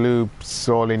BlazBlue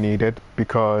sorely needed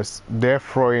because they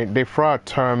throw out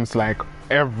terms like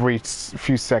every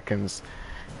few seconds,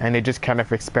 and they just kind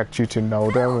of expect you to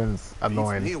know them, and it's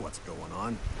annoying. Beats me what's going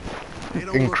on. They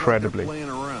don't Incredibly. look like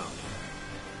they're playing around.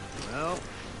 Well,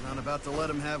 we're not about to let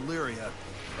them have Lyria.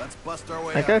 Let's bust our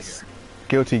way I out guess of here.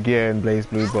 Guilty Gear and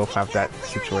BlazBlue both have that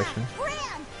situation. Gran,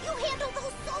 you handle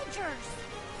those soldiers.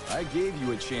 I gave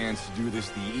you a chance to do this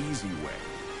the easy way.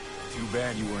 Too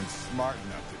bad you weren't smart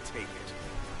enough to take it.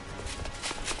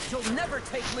 You'll never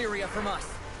take Lyria from us.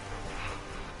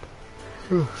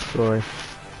 Sorry.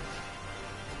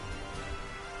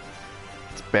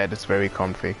 This bed is very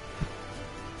comfy.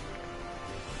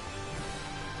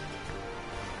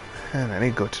 And I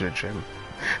need to go to the gym.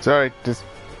 Sorry, just,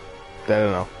 I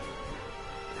don't know.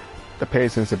 The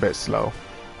pacing's a bit slow.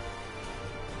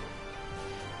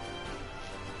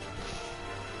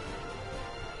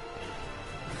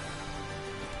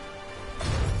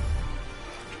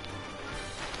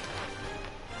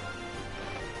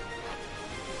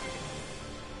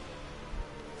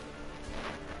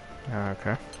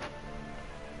 Okay.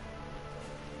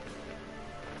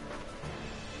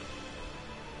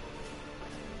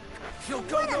 You'll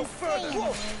go no further.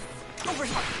 Whoa. Over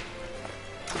here.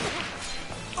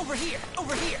 Over here.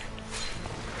 Over here.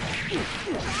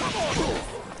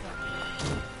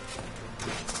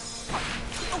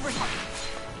 Over here.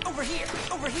 Over here.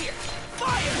 Over here.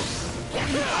 Fire!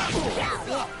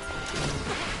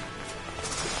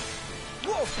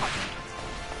 Whoa!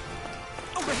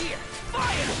 Over here.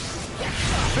 Fire!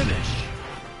 Finish!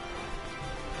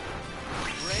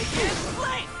 Break and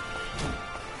flame!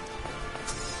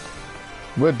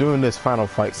 We're doing this final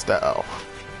fight style.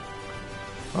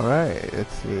 Alright,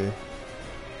 let's see.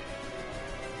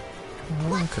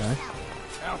 Okay.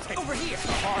 I'll take Over here.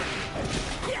 the hard.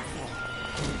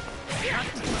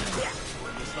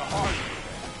 It's the hard.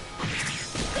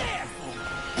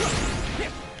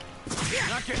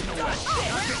 Not getting away.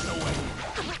 Not getting away.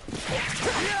 Not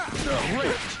getting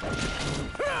away.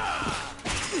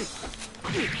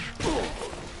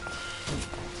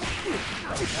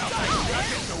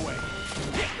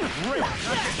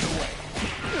 Not getting away.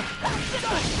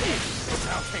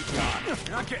 I'll take you on.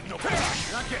 You're not getting away.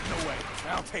 You're not getting away.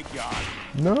 I'll take you on.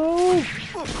 No!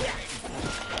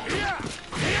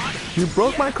 You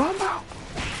broke my combo!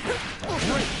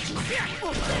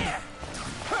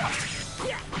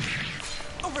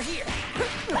 Over here.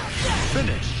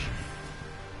 Finish.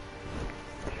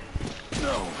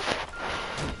 No.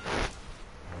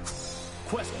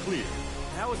 Quest clear.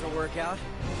 That was a workout.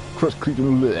 Cross click.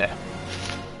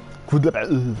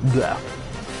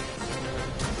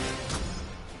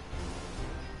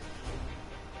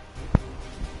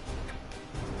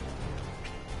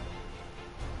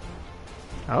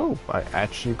 Oh, I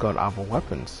actually got other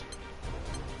weapons.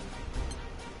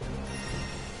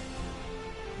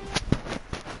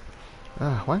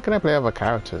 Why can't I play other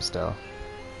characters though?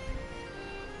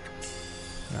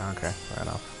 Okay, fair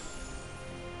enough.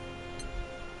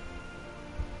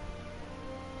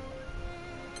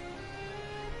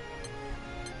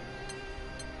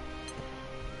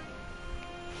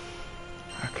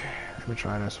 Okay, let me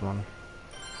try this one.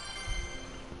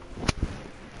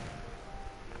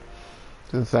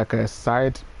 This is like a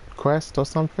side quest or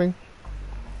something.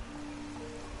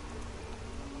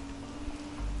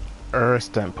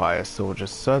 Earth Empire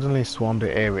soldiers suddenly swarm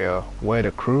the area where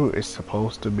the crew is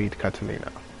supposed to meet Catalina.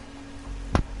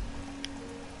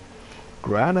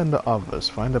 Gran and the others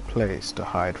find a place to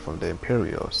hide from the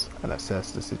Imperials and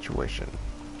assess the situation.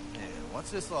 Man,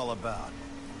 what's this all about?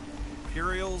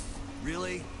 Imperials?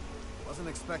 Really? Wasn't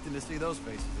expecting to see those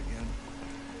faces again.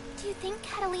 Do you think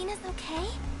Catalina's okay?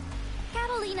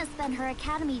 Catalina spent her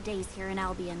academy days here in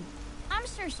Albion. I'm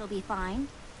sure she'll be fine.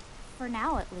 For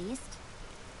now, at least.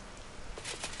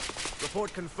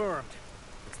 Report confirmed.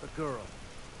 It's the girl.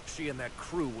 She and that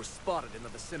crew were spotted in the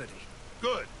vicinity.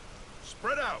 Good.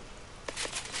 Spread out.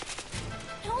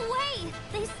 No way!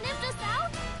 They sniffed us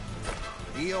out?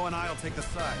 EO and I'll take the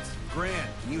sides. Gran,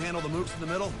 can you handle the mooks in the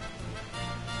middle?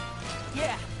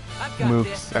 Yeah, I've got Mooks.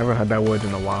 this. I haven't heard that word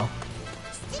in a while.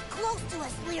 Stick close to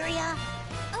us, Lyria.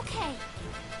 Okay.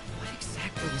 What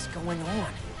exactly is going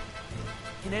on?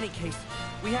 In any case,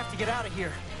 we have to get out of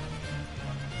here.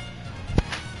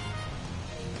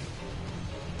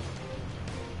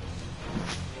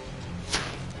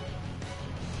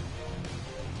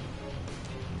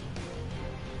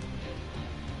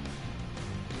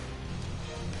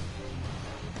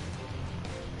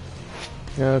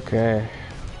 Okay,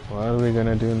 what are we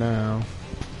gonna do now?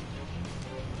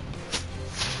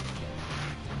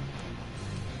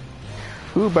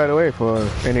 Who, by the way, for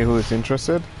any who is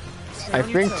interested, I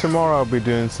think tomorrow I'll be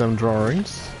doing some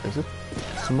drawings. Is it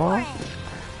tomorrow?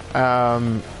 How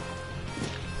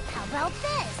about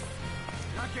this?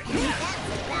 That's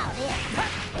about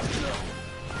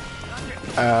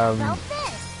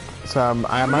it. So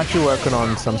I'm actually working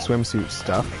on some swimsuit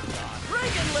stuff.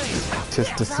 Tis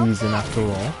the season after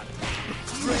all.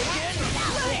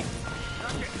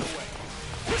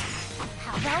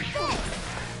 How about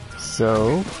this?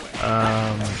 So,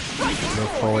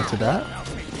 look forward to that.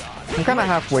 I'm kind of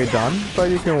halfway done, but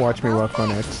you can watch me work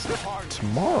on it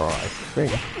tomorrow, I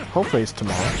think. Hopefully it's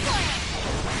tomorrow.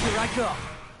 Here I go.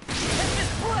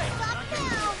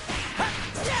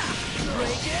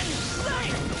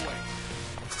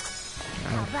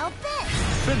 How about this?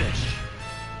 Finish.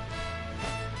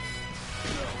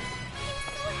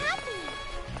 So happy.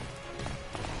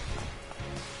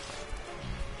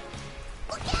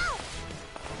 Look out!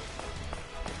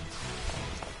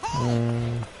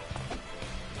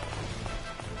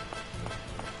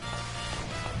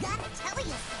 Gotta tell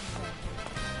you something.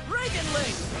 Reagan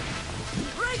Link!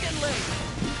 Reagan Link!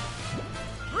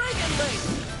 Reagan Link!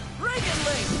 Reagan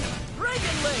Link!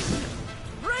 Reagan Link!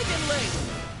 Reagan Link!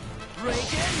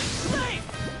 Reagan Link!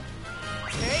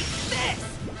 Take this!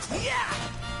 Yeah!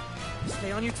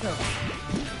 Stay on your toes.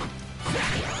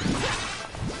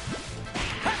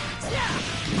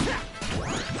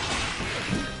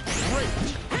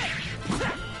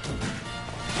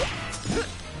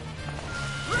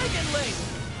 Reagan Link!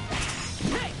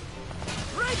 Hey!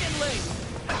 Reagan Link!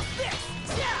 This!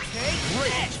 Take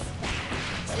this!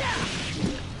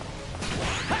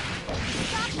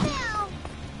 Stop now.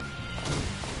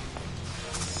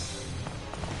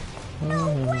 No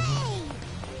way!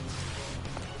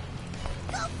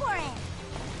 Go for it.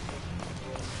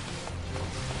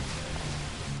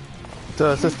 So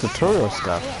it's just tutorial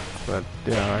stuff, but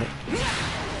yeah, right.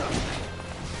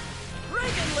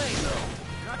 Reagan Link!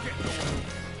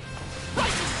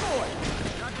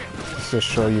 It's a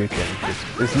Shoryuken.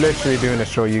 It's literally doing a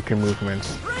Shoryuken movement.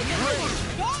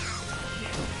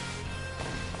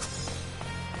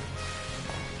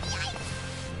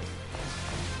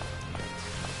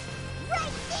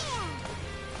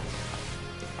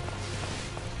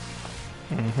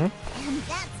 And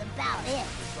that's about it.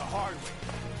 The hard way.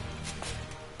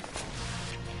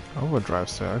 Overdrive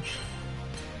surge.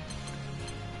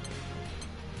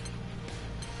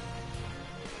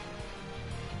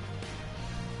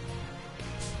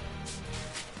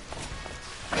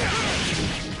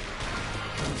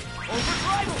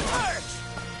 Overdrive surge!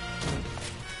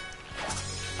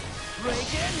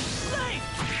 Reagan Link!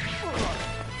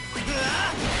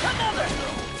 Another!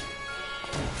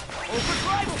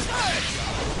 Overdrive surge!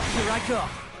 Here I go.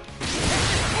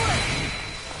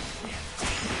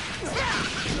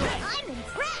 I'm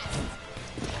impressed.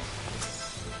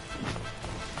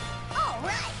 All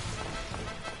right.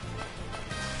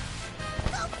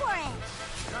 Go for it.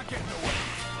 Not getting away.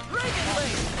 Reagan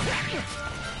Link!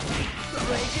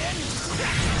 Reagan!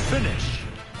 Finish.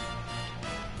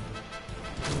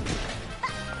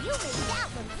 You made that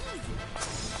look easy.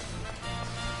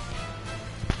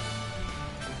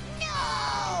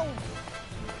 No!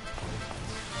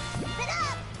 Keep it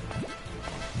up.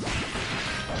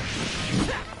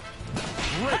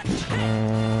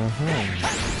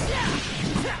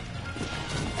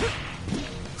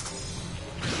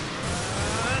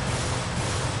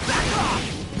 Back off!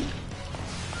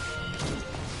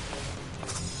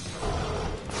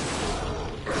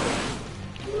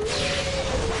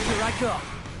 Here I go.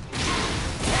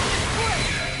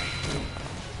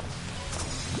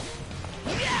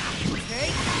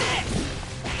 Take this!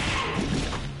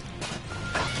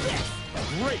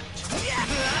 Great.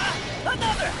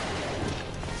 Another!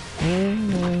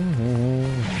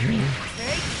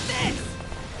 Take this!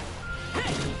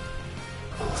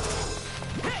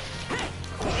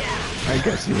 I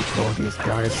guess you would call these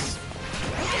guys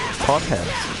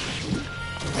potheads.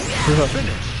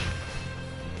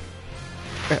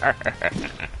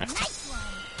 Nice one.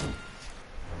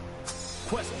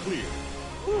 Quest clear.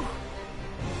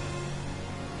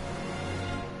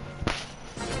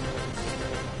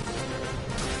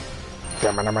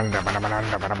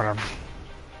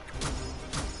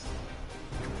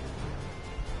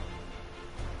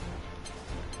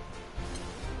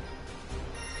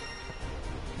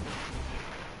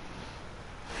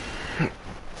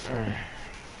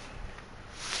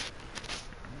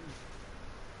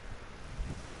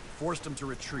 Forced them to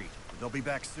retreat. They'll be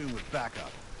back soon with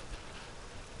backup.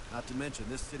 Not to mention,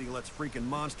 this city lets freaking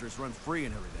monsters run free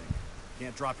and everything.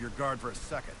 Can't drop your guard for a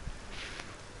second.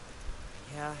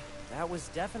 Yeah, that was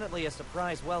definitely a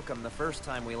surprise welcome the first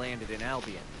time we landed in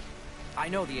Albion. I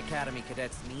know the Academy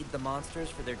cadets need the monsters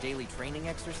for their daily training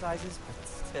exercises, but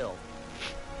still.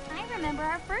 I remember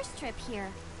our first trip here.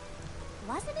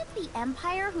 Wasn't it the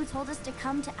Empire who told us to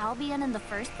come to Albion in the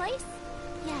first place?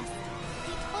 Yes,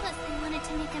 they told us they wanted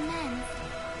to make amends.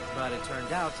 But it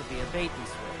turned out to be a bait and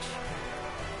switch.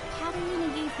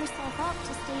 Catalina gave herself up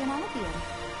to stay in Albion.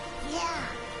 Yeah,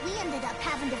 we ended up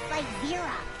having to fight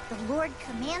Vera, the Lord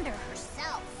Commander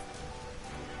herself.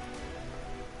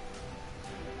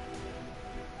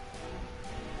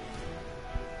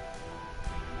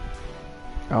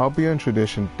 Albion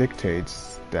tradition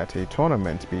dictates that a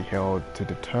tournament be held to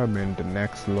determine the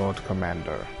next Lord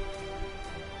Commander.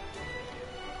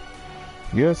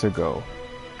 Years ago,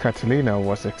 Catalina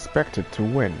was expected to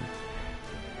win,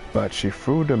 but she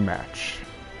threw the match.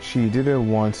 She didn't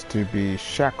want to be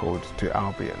shackled to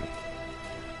Albion.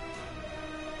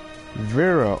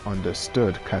 Vera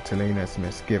understood Catalina's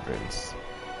misgivings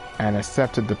and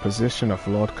accepted the position of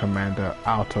Lord Commander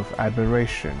out of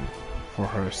admiration for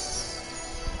her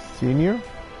senior?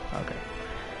 Okay.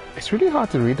 It's really hard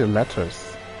to read the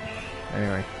letters.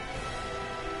 Anyway.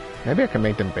 Maybe I can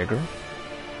make them bigger.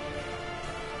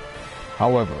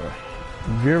 However,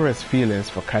 Vera's feelings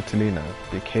for Catalina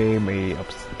became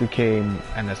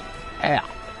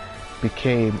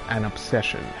an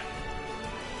obsession.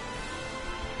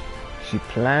 She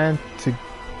planned to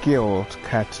guilt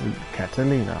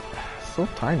Catalina, so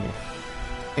tiny,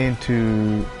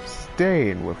 into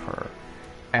staying with her,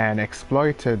 and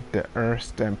exploited the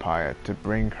Earth's Empire to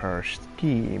bring her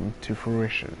scheme to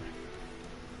fruition.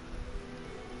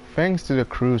 Thanks to the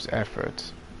crew's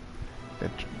efforts, the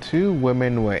two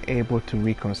women were able to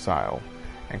reconcile,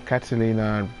 and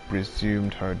Catalina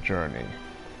resumed her journey.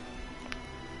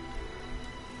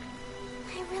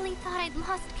 I really thought I'd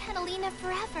lost Catalina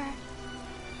forever.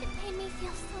 It made me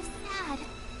feel so sad.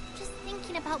 Just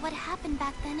thinking about what happened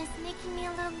back then is making me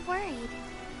a little worried.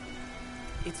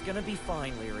 It's gonna be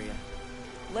fine, Lyria.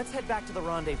 Let's head back to the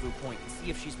rendezvous point and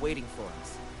see if she's waiting for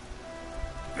us.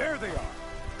 There they are.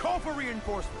 Call for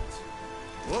reinforcements.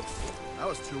 Whoops, that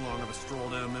was too long of a stroll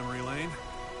down memory lane.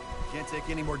 Can't take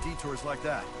any more detours like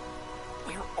that.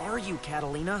 Where are you,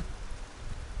 Catalina?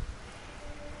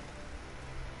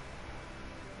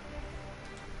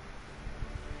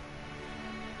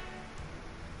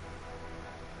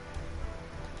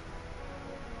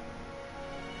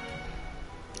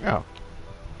 Oh.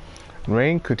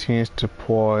 Rain continues to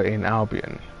pour in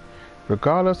Albion.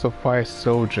 Regardless of why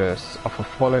soldiers of a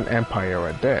fallen empire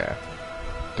are there,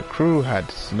 the crew had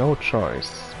no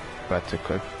choice but to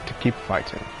keep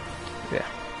fighting. Yeah.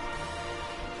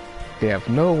 They have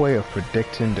no way of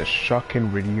predicting the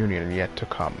shocking reunion yet to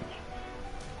come.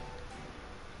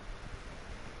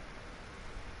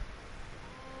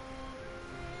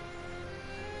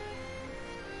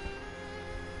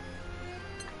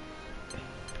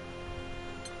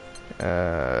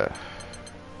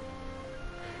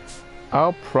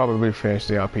 I'll probably finish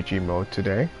the RPG mode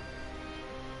today.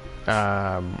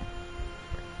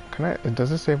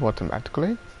 Does it save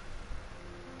automatically?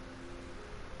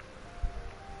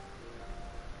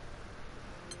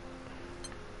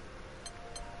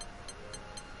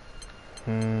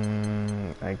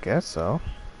 I guess so.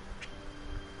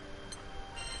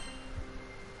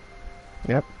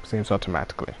 Yep, saves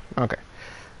automatically. Okay,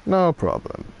 no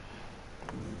problem.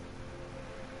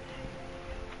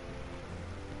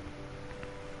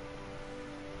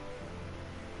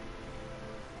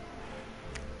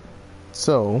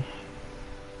 So,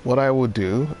 what I will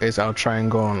do is I'll try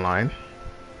and go online.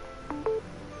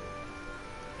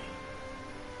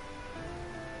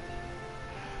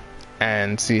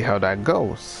 And see how that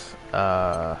goes.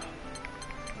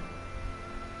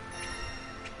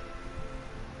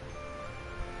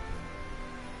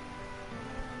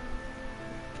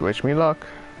 Wish me luck.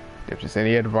 If there's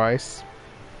any advice,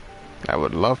 I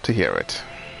would love to hear it.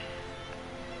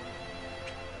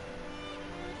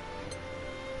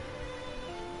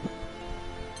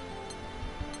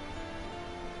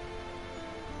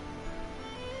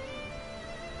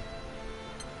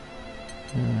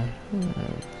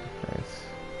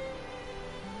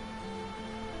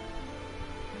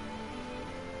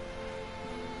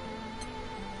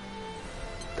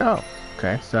 Oh,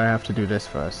 okay, so I have to do this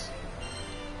first.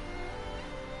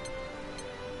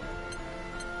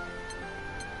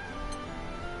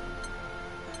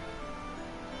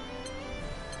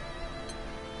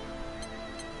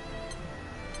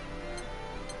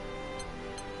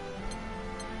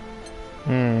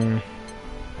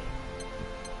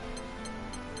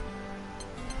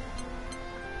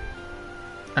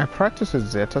 I practice with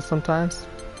Zeta sometimes,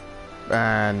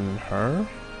 and her.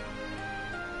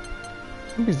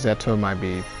 Maybe Zeto might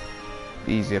be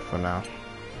easier for now.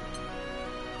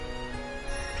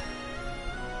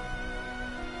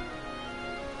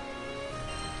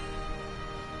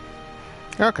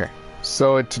 Okay,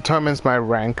 so it determines my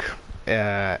rank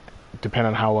depending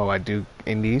on how well I do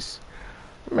in these.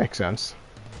 Makes sense.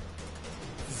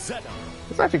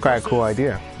 It's actually quite a cool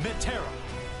idea.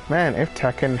 Man, if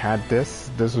Tekken had this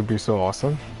would be so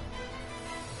awesome.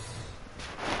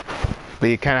 But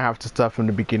you kind of have to start from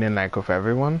the beginning like with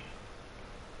everyone.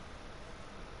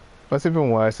 What's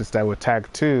even worse is that with Tag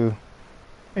 2,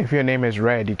 if your name is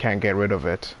red, you can't get rid of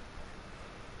it.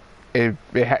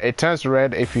 It turns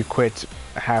red if you quit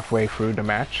halfway through the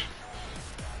match.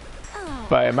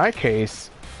 But in my case,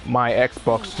 my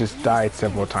Xbox just died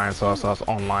several times whilst I was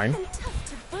online.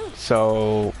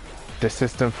 So the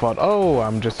system thought, oh,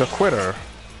 I'm just a quitter.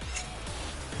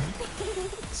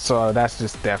 So that's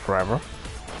just death forever.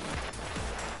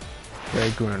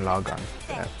 Very good and log on.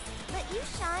 Yeah. But you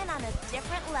shine on a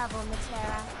different level,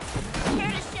 Matera.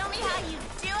 Care to show me how you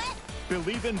do it?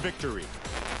 Believe in victory.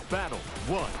 Battle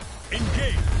 1.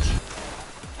 Engage!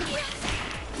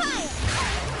 Fire!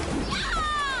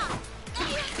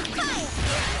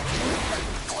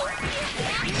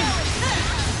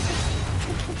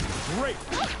 Great!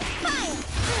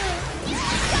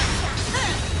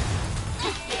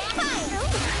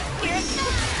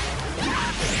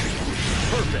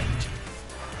 Perfect!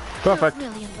 Perfect. Not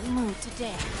really in the mood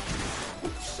today.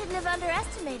 Shouldn't have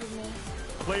underestimated me.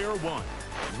 Player 1.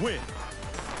 Win!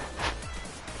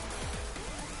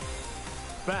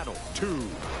 Battle 2.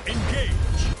 Engage!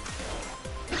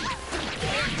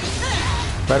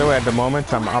 By the way, at the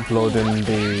moment I'm uploading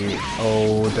the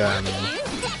old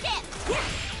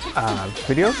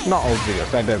videos, not old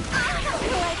videos, like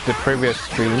the previous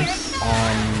streams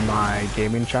on my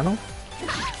gaming channel.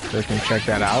 So you can check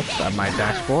that out at my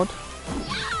dashboard.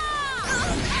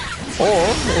 Or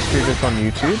if you're just on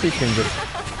YouTube, you can just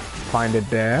find it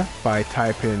there by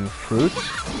typing fruit,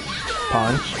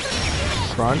 punch,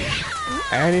 crunch,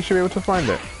 and you should be able to find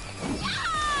it.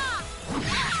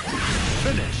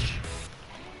 Finish!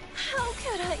 How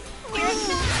could I?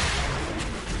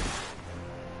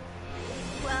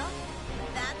 Well,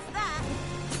 that's that.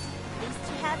 At least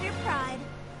you have your pride.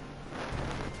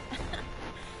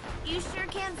 You sure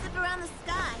can zip around the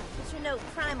sky, but you're no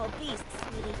primal beast,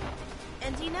 sweetie.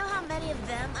 And do you know how many of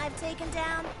them I've taken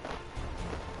down?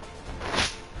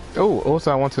 Oh,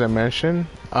 also I wanted to mention,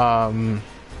 oh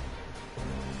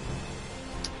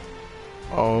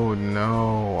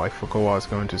no, I forgot what I was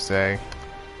going to say.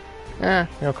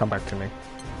 It'll come back to me.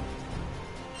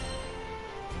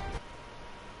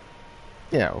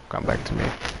 Yeah, it'll come back to me.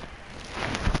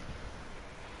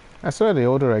 I swear the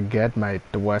older I get,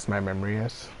 the worse my memory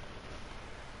is.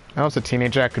 When I was a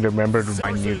teenager, I could remember the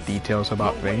minute details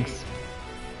about things.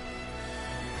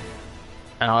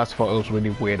 And I always thought it was really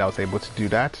weird I was able to do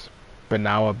that. But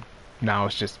now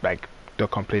it's just like the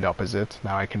complete opposite.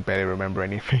 Now I can barely remember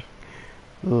anything.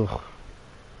 Ugh.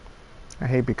 I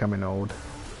hate becoming old.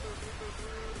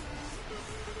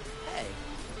 Hey,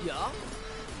 y'all?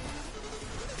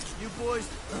 You boys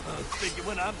thinking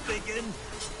what I'm thinking?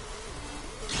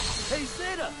 Hey,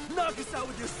 Zeta, knock us out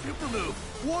with your super move.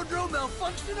 Wardrobe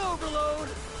malfunction overload.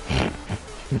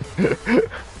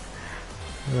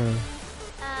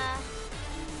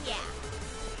 Yeah.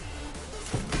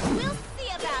 We'll see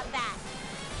about that.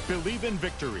 Believe in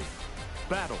victory.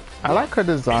 Battle. I like her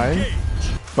design,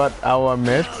 but I'll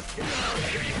admit,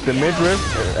 the midriff,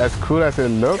 as cool as it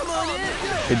looks,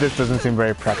 it just doesn't seem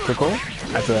very practical.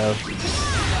 I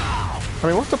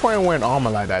mean, what's the point of wearing armor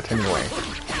like that anyway?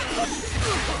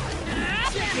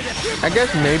 I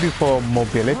guess maybe for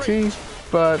mobility,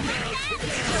 but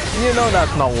you know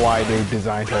that's not why they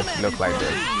designed her to look like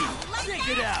this.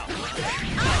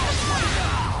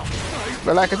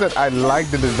 But like I said, I like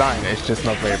the design, it's just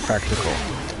not very practical.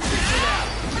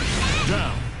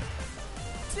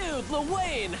 Dude,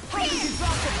 Lil-Wayne, how did you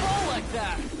drop the ball like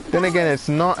that? Then again, it's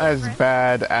not as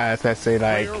bad as, let's say,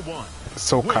 like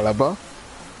Soul Calibur.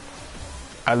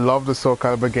 I love the Soul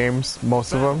Calibur games,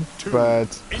 most of them,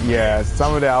 but yeah,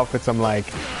 some of the outfits I'm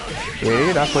like,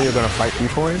 really? That's what you're gonna fight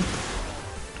people in?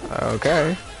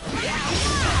 Okay.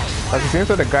 Like, it seems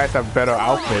like the guys have better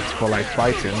outfits for like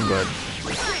fighting, but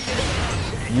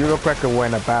you look like you're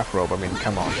wearing a bathrobe. I mean,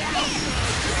 come on.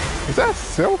 Is that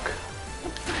silk?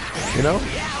 You know?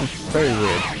 It's very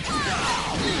weird.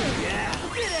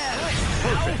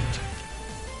 Perfect.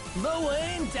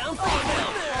 Lil-Wayne, down for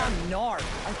Narc.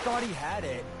 I thought he had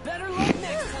it. Better luck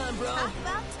next time, bro. Talk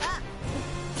about tough.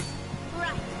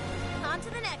 Right. On to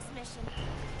the next mission.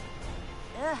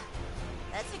 Ugh.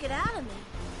 That took it out of me.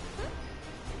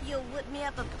 you'll whip me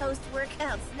up a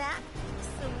post-workout snack?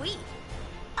 Sweet.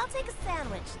 I'll take a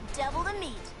sandwich, double the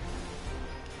meat.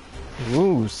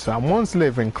 Ooh, someone's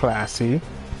living classy.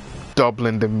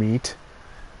 Doubling the meat.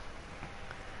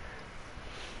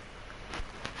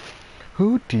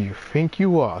 Who do you think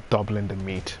you are, doubling the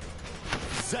meat?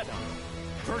 Zeta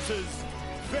versus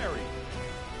Barry.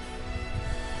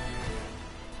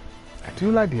 I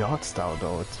do like the art style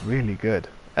though, it's really good.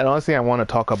 And honestly, I want to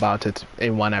talk about it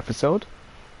in one episode.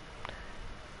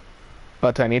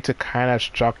 But I need to kind of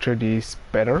structure these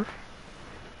better.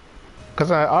 Because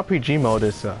RPG mode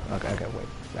is... okay, wait.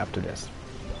 After this.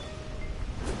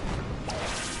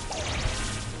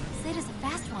 Zeta's a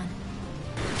fast one.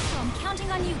 So I'm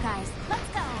counting on you guys. Let's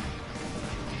go.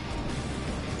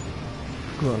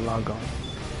 Gurren Lagann.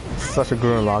 Such a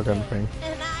Gurren Lagann thing.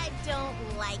 And I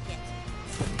don't like it.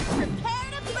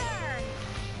 Prepare to burn!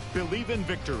 Believe in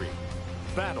victory.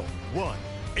 Battle 1.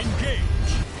 Engage!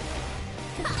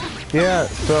 Yeah,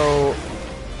 so...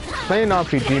 Playing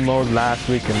RPG mode last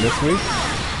week and this week,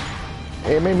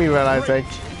 it made me realize, like,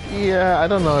 yeah, I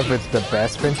don't know if it's the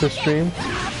best thing to stream.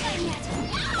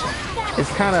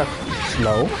 It's kind of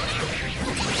slow.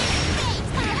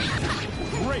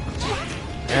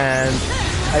 And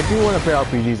I do want to play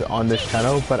RPGs on this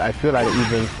channel, but I feel like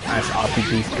even as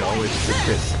RPGs go, it's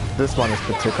just this one is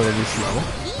particularly slow.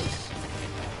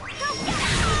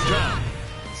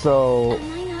 So,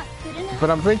 but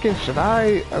I'm thinking, should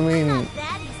I mean...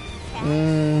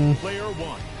 Player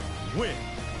 1, win.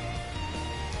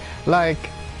 Like,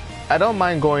 I don't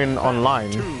mind going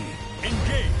online.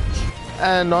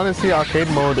 And honestly, arcade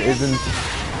mode isn't...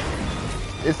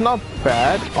 It's not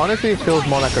bad. Honestly, it feels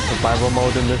more like a survival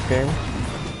mode in this game.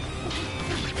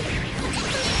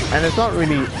 And it's not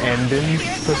really endings,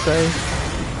 per se.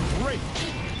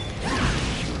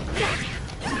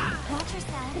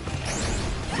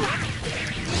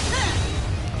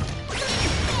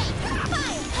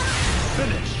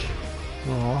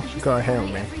 Oh, she got ahead of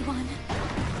me.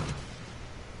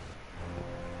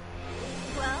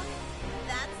 Well,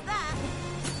 that's that.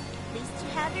 At least you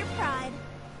have your pride.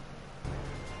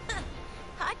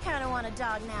 I kind of want a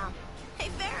dog now. Hey,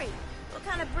 Barry, what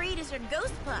kind of breed is your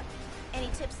ghost pup? Any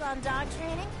tips on dog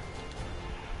training?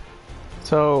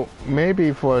 So,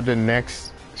 maybe for the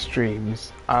next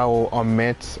streams, I'll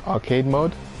omit arcade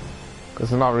mode. Because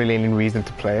there's not really any reason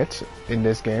to play it in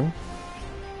this game.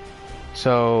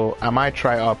 So I might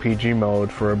try RPG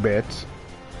mode for a bit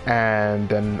and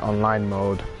then online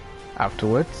mode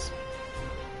afterwards.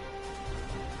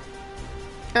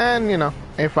 And you know,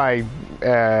 if I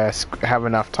have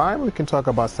enough time, we can talk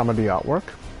about some of the artwork.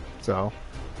 So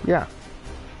yeah,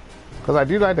 because I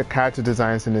do like the character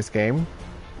designs in this game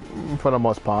for the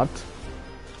most part.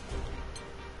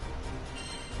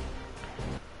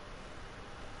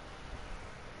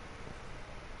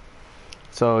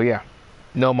 So yeah.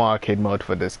 No more arcade mode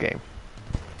for this game.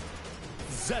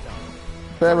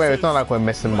 But anyway, it's not like we're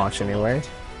missing much anyway.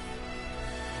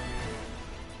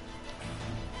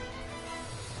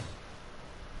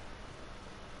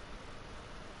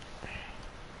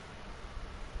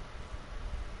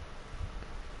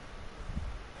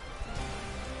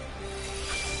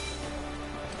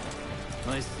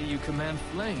 I see you command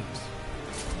flames.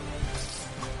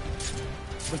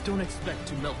 But don't expect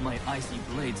to melt my icy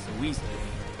blade so easily.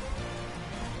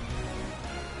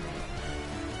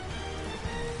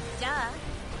 Duh.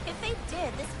 If they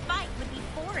did, this fight would be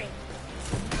boring.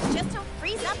 Just don't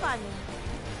freeze up on me.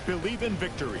 Believe in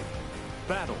victory.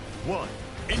 Battle 1.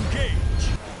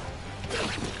 Engage!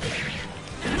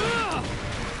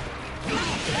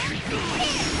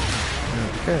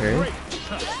 Okay.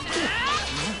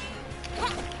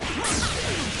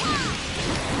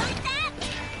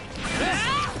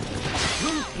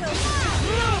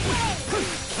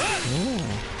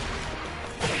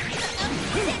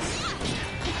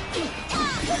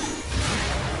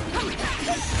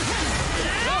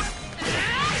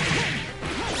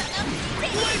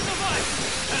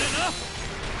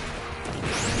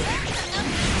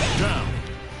 Down.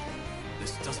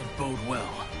 This doesn't bode well.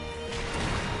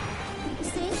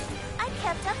 See? I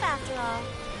kept up after all.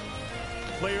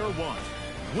 Player 1,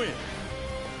 win.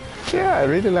 Yeah, I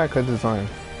really like her design.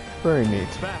 Very neat.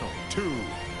 Battle 2,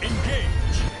 engage.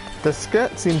 The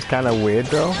skirt seems kind of weird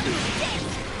though.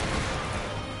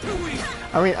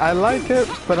 I mean, I like it,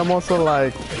 but I'm also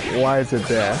like, why is it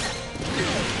there?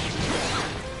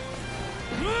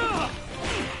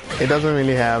 It doesn't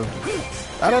really have,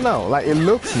 I don't know, like it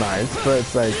looks nice, but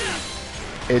it's like,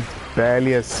 it's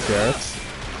barely a skirt.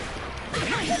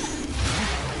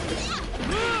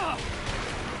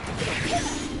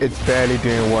 It's barely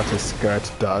doing what a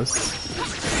skirt does.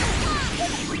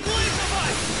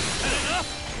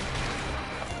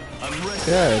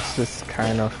 Yeah, it's just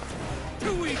kind of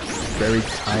very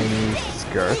tiny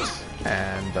skirt,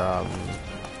 and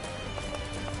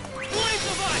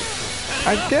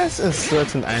I guess in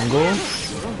certain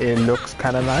angles it looks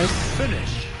kind of nice.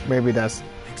 Maybe that's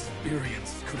I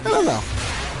don't know.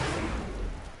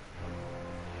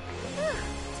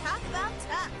 Talk about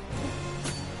tough.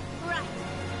 Right,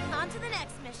 on to the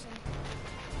next mission.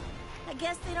 I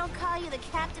guess they don't call you the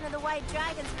captain of the White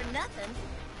Dragons for nothing.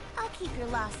 I'll keep your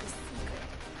loss a secret.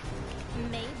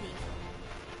 Maybe.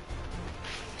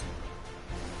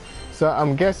 So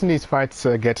I'm guessing these fights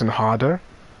are getting harder,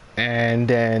 and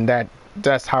then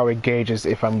that's how it gauges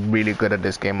if I'm really good at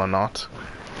this game or not.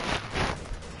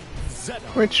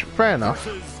 Which, fair enough.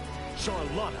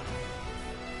 Charlotta.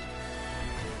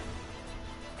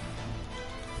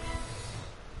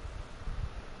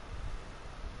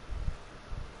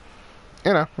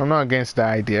 You know, I'm not against the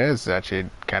idea. It's actually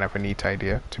kind of a neat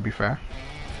idea, to be fair.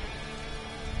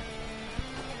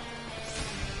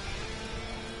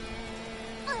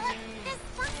 This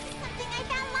box is something I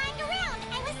found lying around.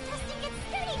 I was testing its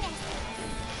sturdiness.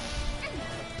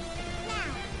 Now,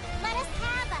 let us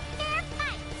have a fair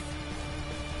fight.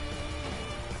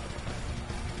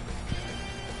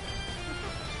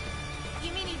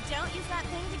 You mean you don't use that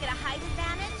thing to get a height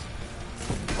advantage?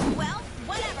 Well,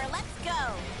 whatever, let's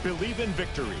go. Believe in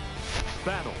victory.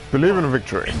 Battle. Believe in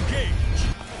victory. Engage.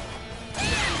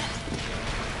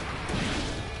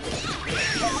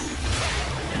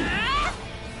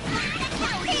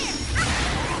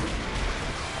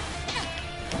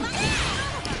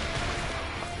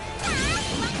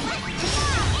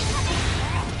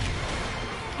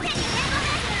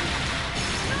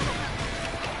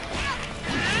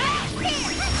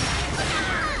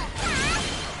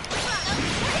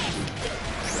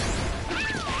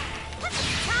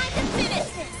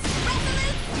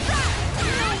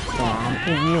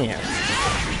 Yes.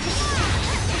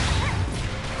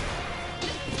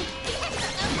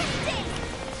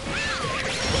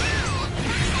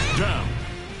 Down.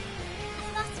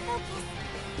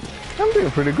 I'm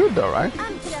doing pretty good though, right?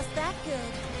 I'm just that good.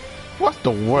 What's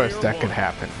the worst that could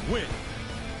happen? Win.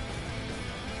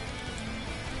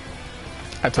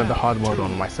 I turned the hard mode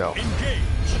on myself. Engage.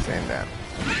 Saying that.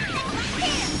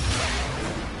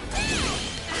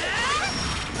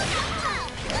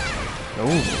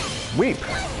 Oh, weep.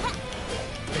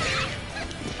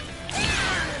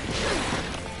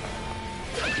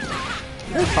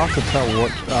 It's hard to tell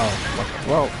what. Oh,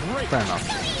 well, fair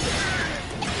enough.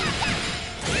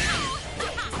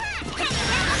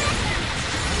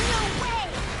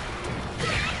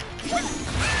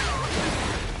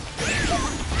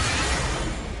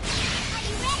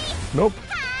 Nope.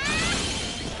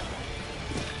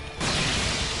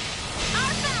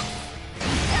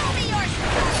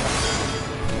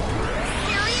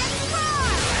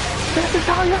 This is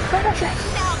how you finish it.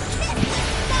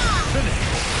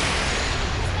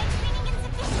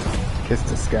 Kiss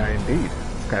the sky indeed.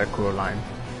 It's kind of cool line.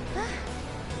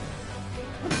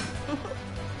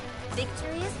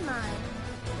 Victory is mine.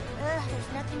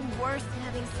 There's nothing worse than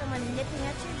having someone nipping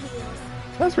at your heels.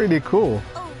 That's really cool.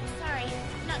 Oh, sorry.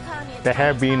 I'm not calling you a The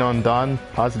hair tiny being tot. undone,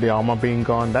 plus the armor being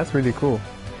gone. That's really cool.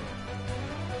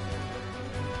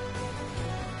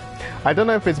 I don't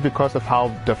know if it's because of how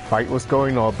the fight was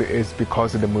going or it's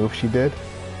because of the move she did,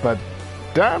 but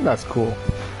damn, that's cool.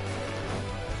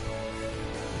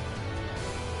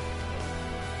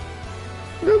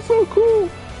 That's so cool.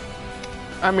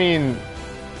 I mean,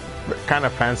 kind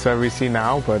of fan servicey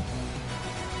now, but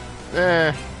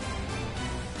eh.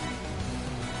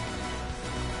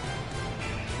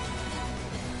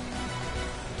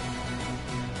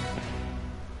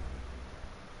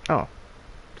 Oh,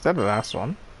 is that the last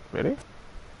one? Really?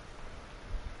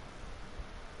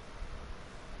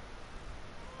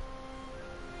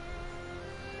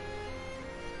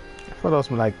 I thought those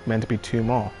were like meant to be 2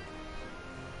 more.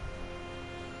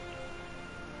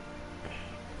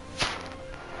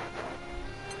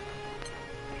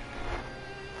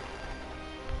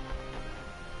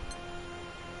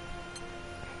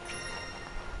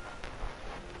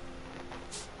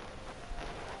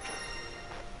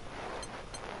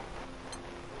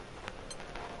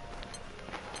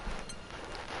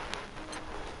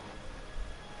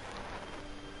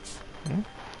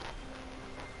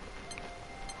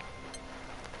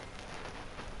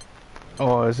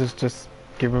 Or is this just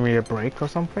giving me a break or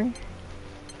something?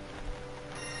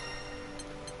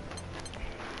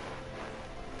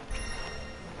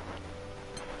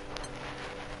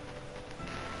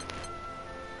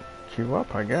 Queue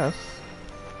up, I guess.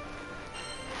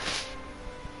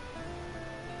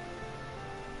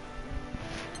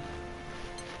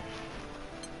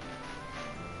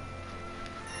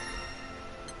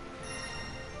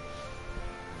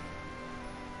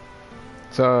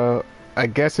 So I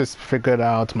guess it's figured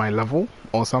out my level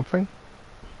or something.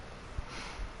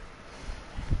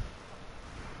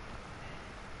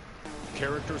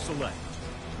 Character select.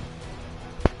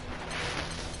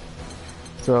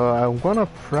 So I'm gonna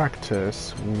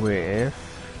practice with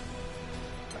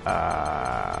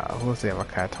who's the other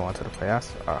character I wanted to play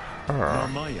as? Her.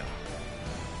 Narmaya.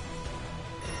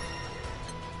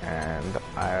 And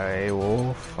I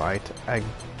will fight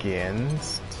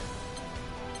against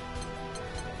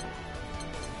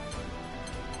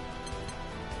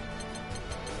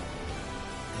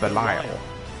Belial.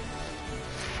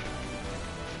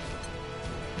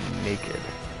 Naked.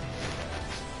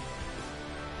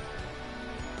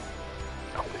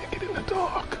 I'm naked in the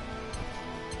dark.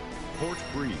 Port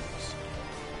Breeze.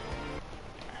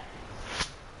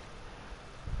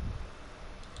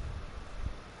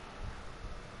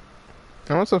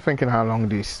 I'm also thinking how long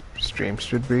these streams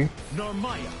should be.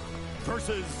 Narmaya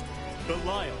versus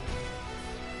Belial.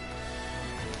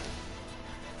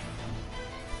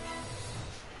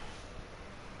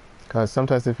 Because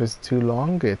sometimes if it's too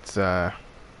long, it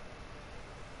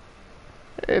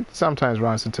sometimes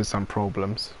runs into some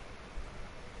problems.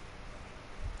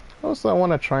 Also, I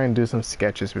want to try and do some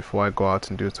sketches before I go out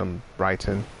and do some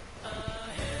writing.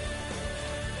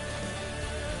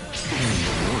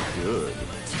 Good.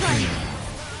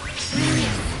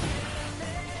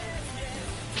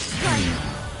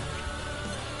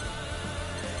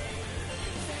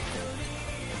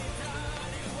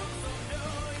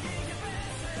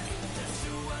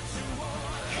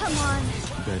 Come on.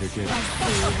 Better get.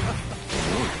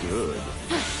 You're good.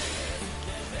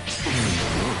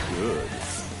 You're good.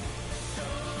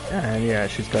 And yeah,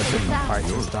 she's got different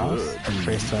fighting styles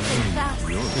based on.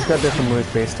 She's got different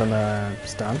moves based on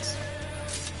stance.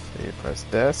 So you press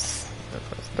this, you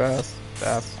press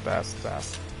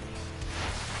this.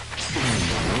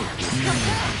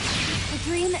 The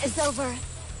dream is over.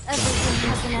 Everything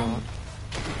has an end.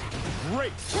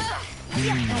 Great. I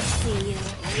see you.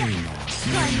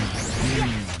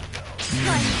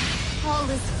 All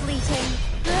is fleeting.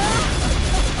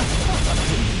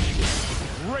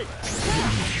 Great.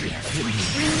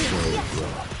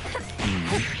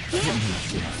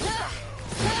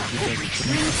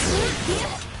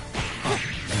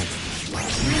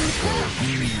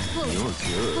 You're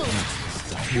good.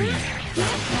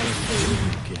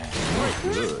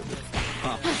 Good.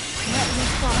 Let me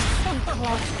fall.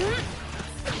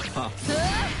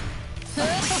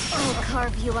 I'll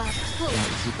carve you up. That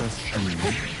was the best shot.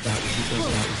 That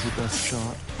was the best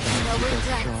shot. No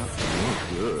regrets.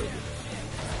 You're good.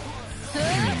 Let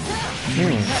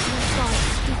my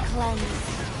thoughts be cleansed.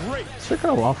 Great. It's taken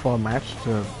a while for a match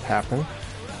to happen.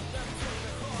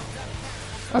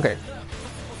 Okay.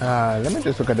 Let me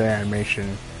just look at the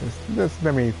animation. Just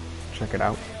let me check it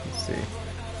out. Let's see.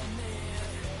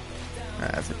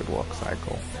 That's a good walk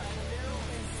cycle.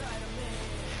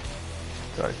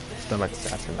 Sorry, stomach's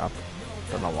starting up.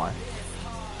 Don't know why.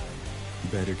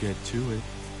 Better get to it.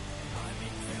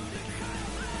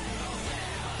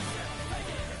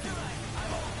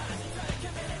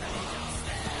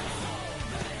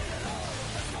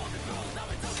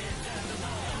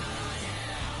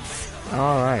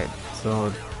 Alright,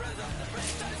 so...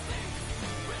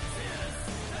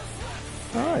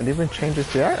 Oh, it even changes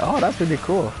the art. Oh, that's really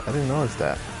cool. I didn't notice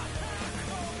that.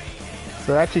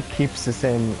 So it actually keeps the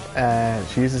same,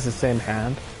 she uses the same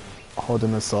hand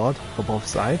holding the sword for both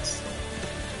sides.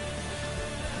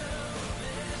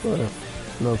 So a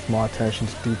little more attention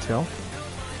to detail.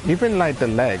 Even like the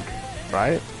leg,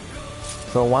 right?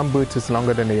 So one boot is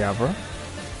longer than the other.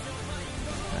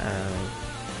 And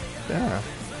yeah,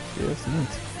 it's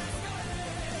neat.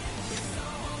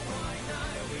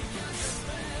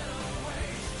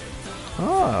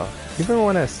 Oh, even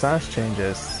when the stance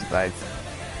changes, like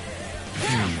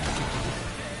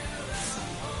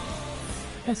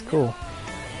that's cool.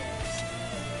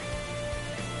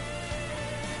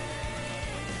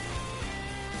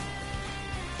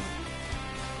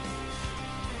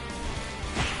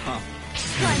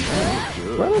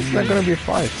 When is there gonna be a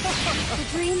fight? The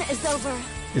dream is over.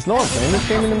 Is no one playing this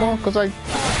game anymore? Because I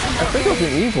think it was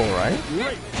an evil, right?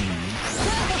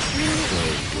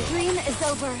 The dream is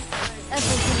over.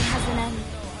 Everything has an end.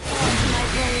 My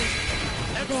grave.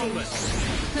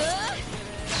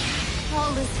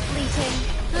 All is fleeting.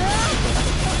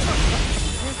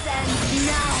 This ends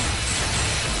now.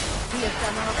 The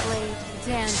ephemeral blade,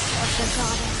 dance of the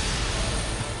goddess.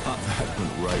 That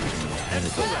went right in the head.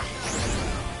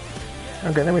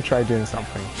 Okay, let me try doing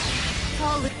something.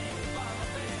 All is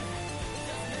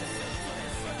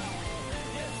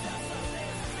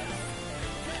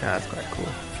Yeah, that's quite cool.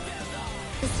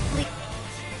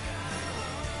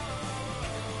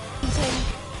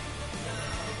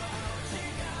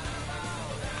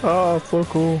 Oh, so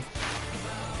cool.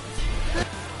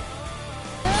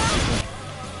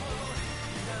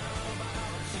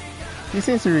 He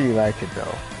seems to really like it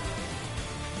though.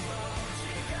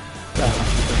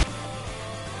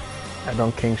 I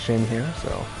don't king shame here, so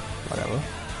whatever.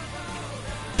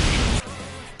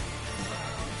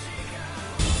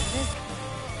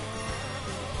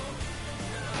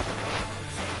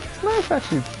 It's nice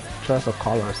actually, choice of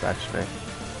colors actually.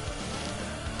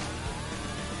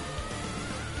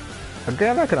 I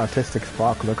get like an artistic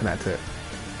spark looking at it.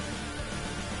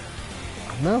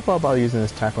 I've never thought about using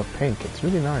this type of pink. It's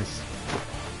really nice.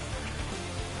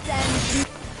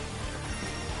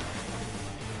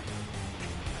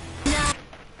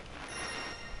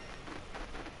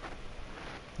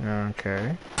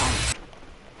 Okay.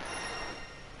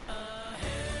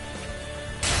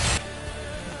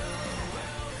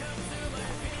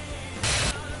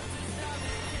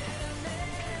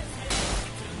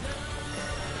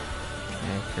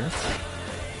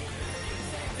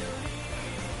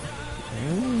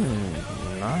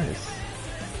 Nice.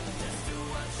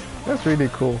 That's really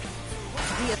cool.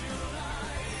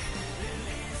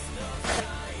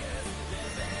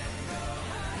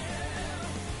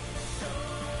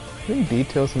 The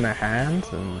details in the hands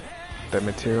and the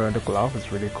material of the glove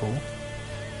is really cool.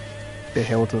 The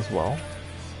hilt as well.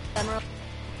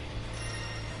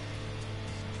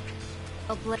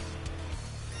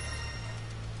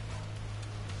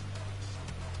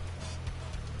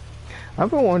 I've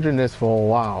been wondering this for a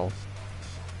while,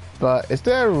 but is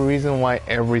there a reason why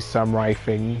every samurai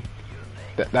thing,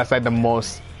 that's like the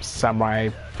most samurai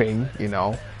thing, you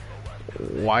know?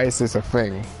 Why is this a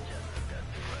thing?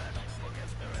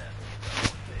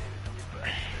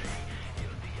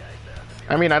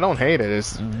 I mean, I don't hate it.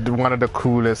 It's one of the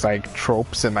coolest like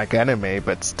tropes in like anime,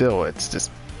 but still, it's just,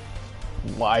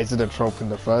 why is it a trope in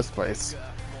the first place?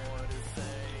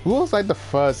 Who was like the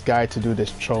first guy to do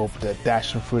this trope, the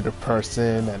dashing through the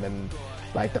person, and then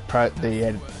like the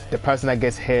person that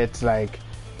gets hit like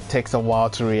takes a while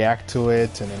to react to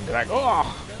it, and then they're like,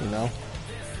 oh, you know.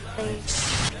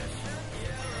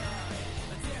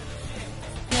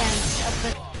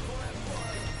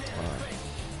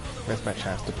 That's my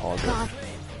chance to pause it.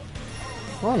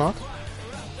 Why not?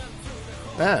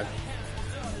 Man,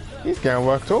 he's getting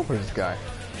worked over, this guy.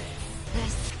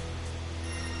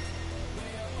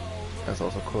 That's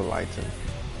also cool lighting.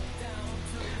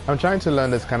 I'm trying to learn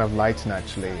this kind of lighting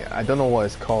actually. I don't know what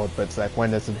it's called, but it's like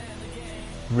when there's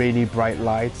really bright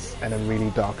lights and then really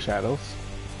dark shadows.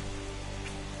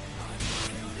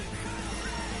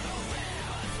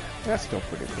 That's still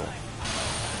pretty cool.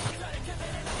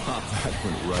 That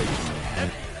went right in my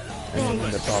head. And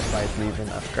then the top light leaving,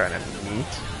 that's kind of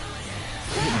neat.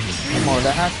 Come on,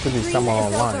 that has to be somewhere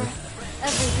online.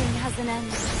 Everything has an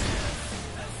end.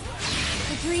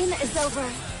 The dream is over.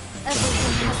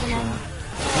 Everything has an end.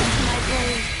 My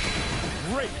grave.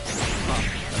 Great.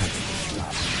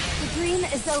 The dream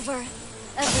is over.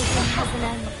 Everything has an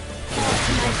end.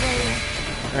 My grave.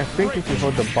 I think if you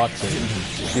hold the button,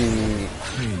 she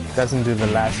doesn't do the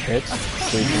last hit,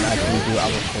 so you can actually do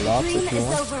other pull-ups if you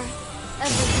want.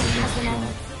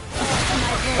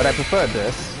 But I prefer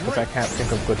this, because I can't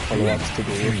think of good follow-ups to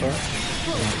do with her.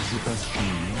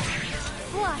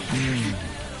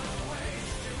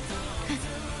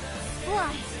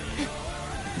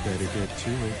 Better get to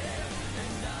it.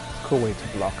 Cool way to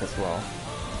block as well.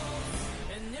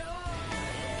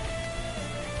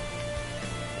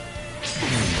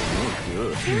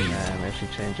 Good. And if she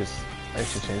changes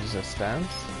her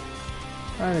stance,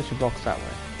 and if she blocks that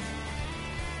way.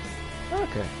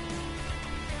 Okay.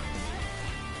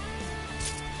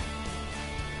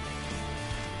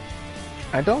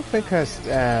 I don't think her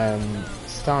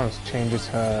stance changes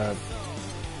her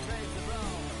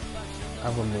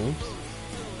other moves,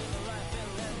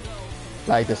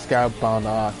 like the scalp-bound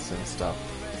arts and stuff.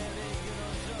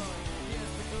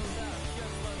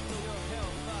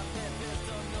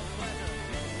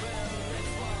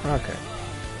 Okay.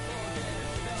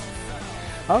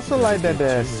 I also like that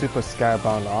the super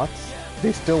scalp-bound arts,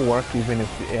 they still work even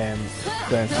if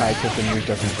the entirety of the move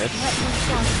doesn't hit.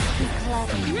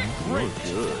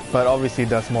 But obviously it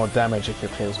does more damage if you're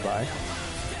close by.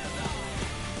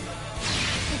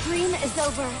 The dream is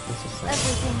over.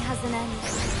 Everything has an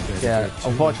end. Yeah,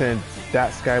 unfortunately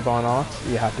that skybound art,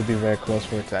 you have to be very close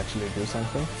for it to actually do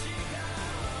something.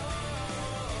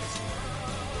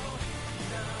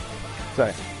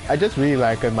 Sorry, I just really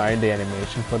like admiring the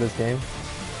animation for this game.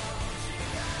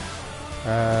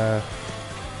 Let's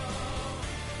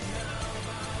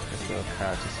do a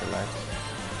character select.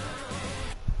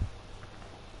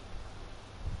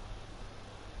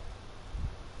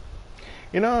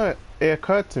 You know, it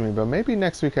occurred to me, but maybe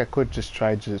next week I could just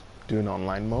try just doing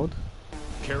online mode.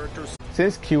 Characters.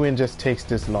 Since queuing just takes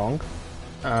this long,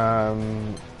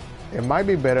 it might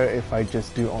be better if I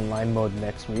just do online mode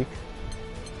next week.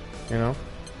 You know,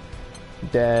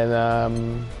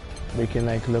 then we can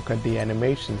like look at the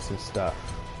animations and stuff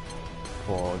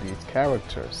for these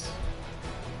characters.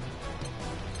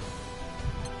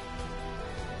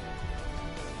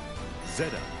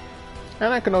 Zeta.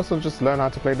 And I can also just learn how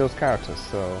to play those characters,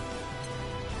 so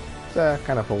it's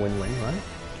kind of a win-win, right?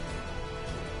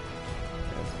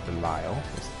 There's Belial.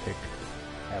 Let's pick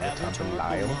Avatar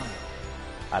Belial.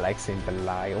 I like saying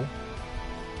Belial.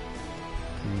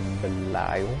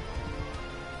 Belial.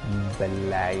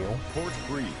 Belial. Port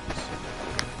Breeze.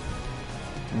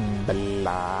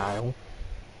 Belial.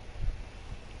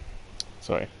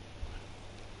 Sorry.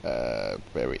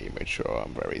 Very immature.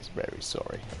 I'm very, very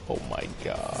sorry. Oh my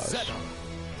gosh. Zeta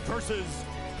versus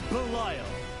Belial.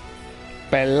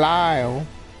 Belial.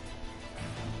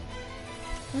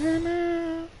 Bring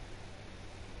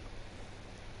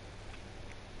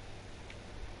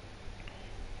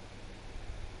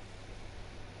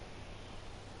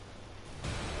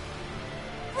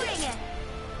it.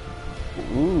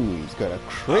 Ooh, he's got a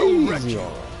crazy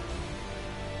aura.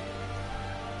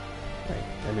 Right,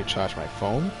 let me charge my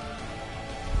phone.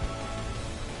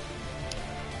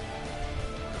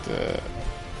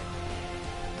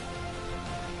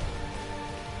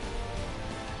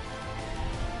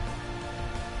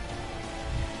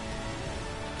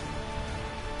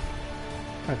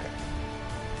 Okay.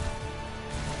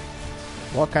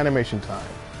 What animation time?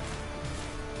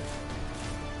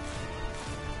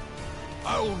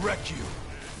 I'll wreck you.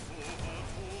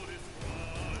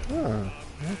 Oh,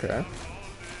 okay.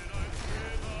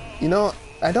 You know,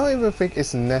 I don't even think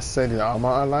it's necessarily the armor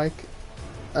I like.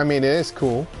 I mean, it is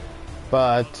cool,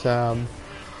 but I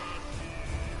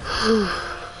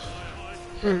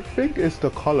think it's the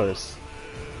colors.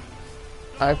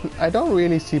 I don't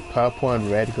really see purple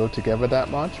and red go together that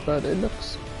much, but it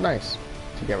looks nice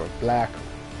together. Black,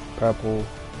 purple,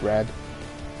 red,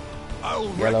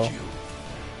 yellow.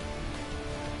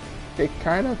 They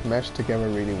kind of mesh together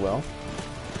really well.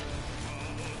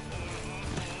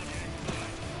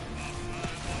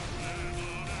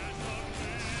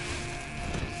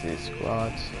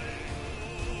 Squats.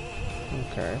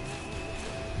 Okay.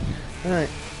 Alright.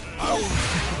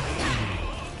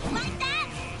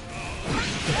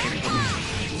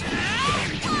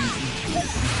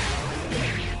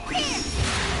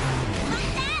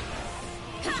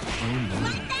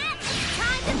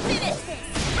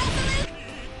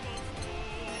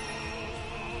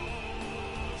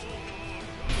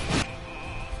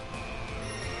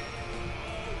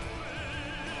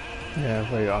 Yeah,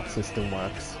 very off system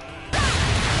works.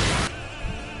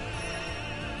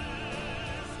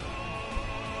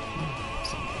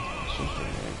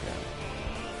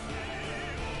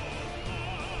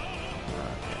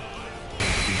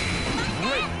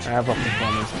 I have a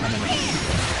performance coming up.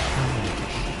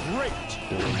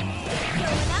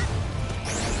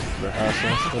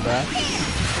 Rehearsals for that.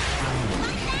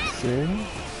 Soon.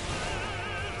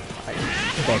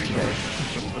 Today.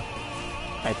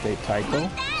 I play Taiko,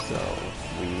 so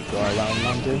we go around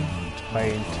London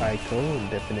playing Taiko in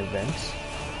different events.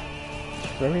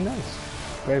 Very nice.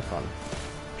 Very fun.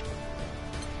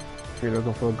 If you're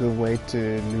looking for a good way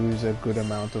to lose a good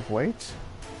amount of weight,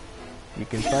 you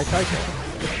can try Taiko.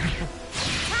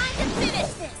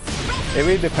 It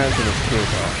really depends on the skills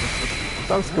though.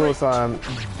 Some skills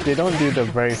they don't do the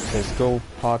very physical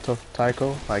part of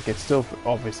Taiko. Like it's still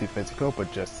obviously physical,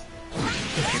 but just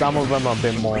some of them are a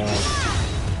bit more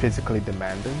physically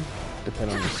demanding,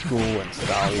 depending on the school and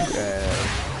style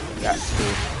that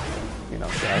school, you know,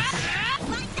 does.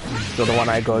 So the one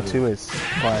I go to is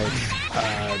quite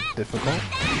difficult.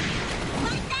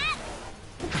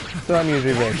 So I'm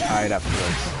usually very tired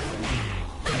afterwards.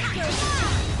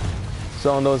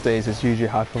 So on those days, it's usually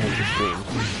hard for me to stream.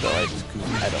 So I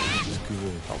don't,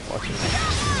 unfortunately.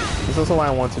 It's also why I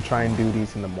want to try and do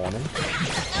these in the morning.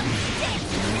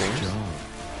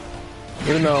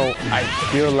 Even though I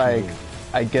feel like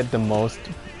I get the most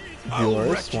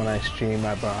viewers when I stream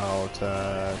about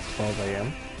 12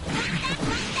 AM.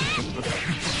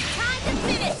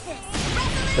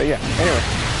 But yeah, anyway.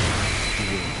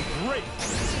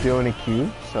 Still in a queue,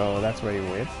 so that's very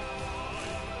weird.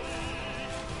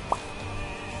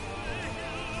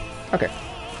 Okay.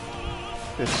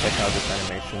 Let's check out this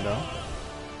animation though.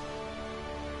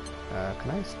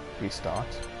 Can I restart?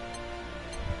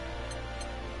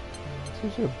 It's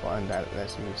usually a button that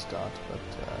lets me restart, but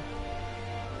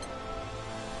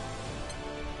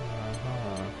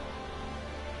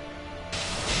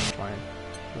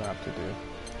we'll have to do.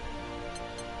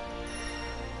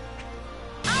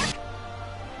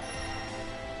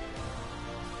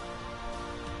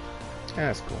 Yeah,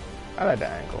 that's cool. I like the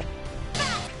angle.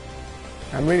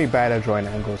 I'm really bad at drawing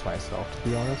angles myself, to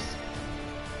be honest.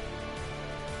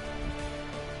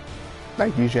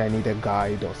 Like, usually I need a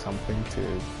guide or something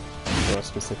to draw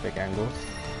specific angles.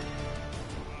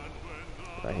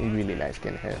 But he really likes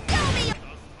getting hit.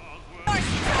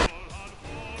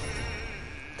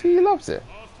 See, he loves it.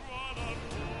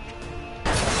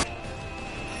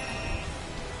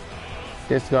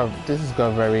 This has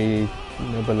got very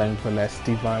Noble and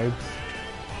Celesti vibes.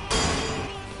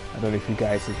 I don't know if you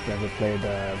guys have ever played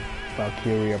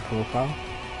Valkyria Profile.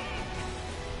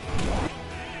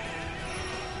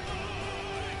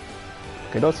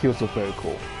 Okay, those heals look very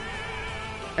cool.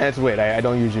 And it's weird, I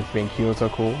don't usually think heals are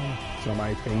cool. It's not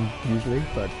my thing usually,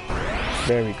 but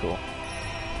very cool.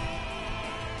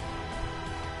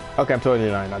 Okay, I'm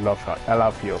totally lying. I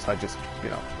love heals. I just, you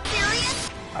know,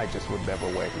 I just would never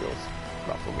wear heals.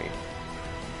 Not for me.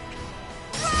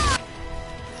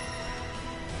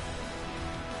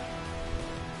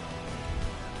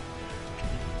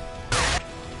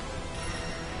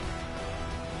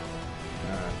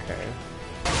 Okay.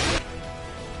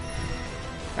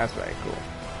 That's very cool.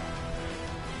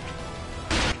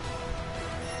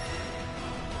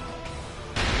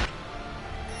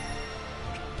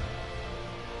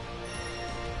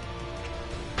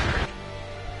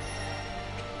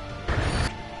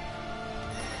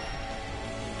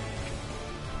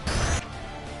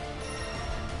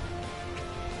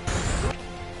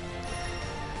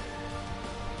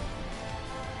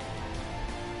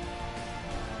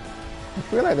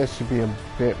 I feel like there should be a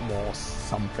bit more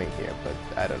something here, but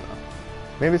I don't know.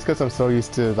 Maybe it's because I'm so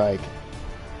used to, like,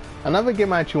 another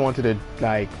game I actually wanted to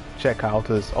like check out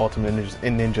is Ultimate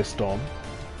Ninja Storm,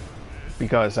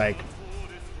 because like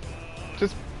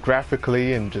just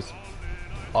graphically and just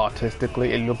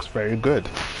artistically it looks very good.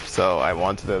 So I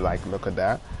wanted to like look at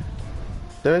that.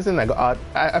 There isn't like art.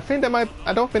 I think there might.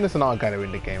 I don't think there's an art gallery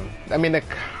in the game. I mean, it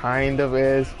kind of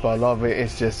is, but a lot of it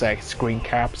is just like screen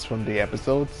caps from the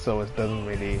episodes, so it doesn't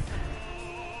really.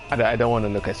 I don't want to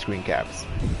look at screen caps,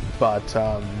 but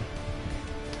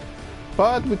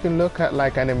we can look at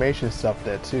like animation stuff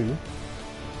there too.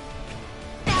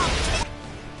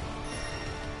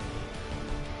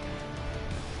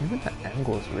 Even the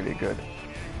angle is really good.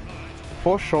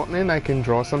 Foreshortening I can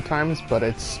draw sometimes, but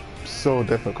it's so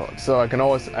difficult. So I can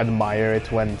always admire it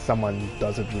when someone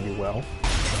does it really well.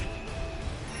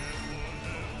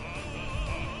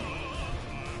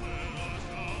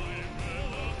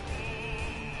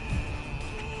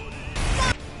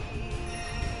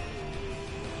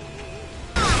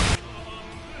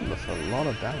 That's a lot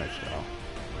of damage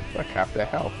though. Like half their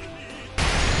health.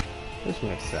 This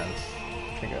makes sense,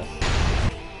 I guess.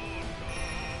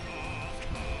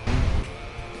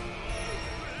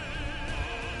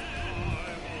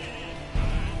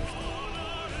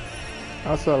 I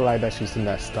also like that she's in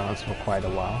that stance for quite a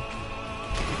while.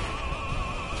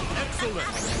 Excellent.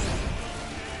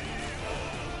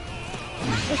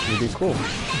 That's really cool.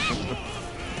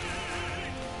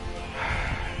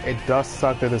 It does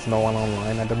suck that there's no one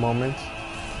online at the moment.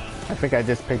 I think I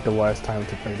just picked the worst time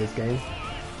to play this game.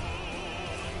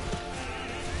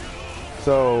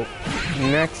 So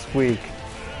next week,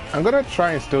 I'm gonna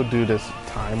try and still do this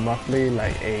time roughly,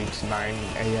 like 8-9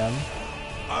 a.m.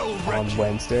 on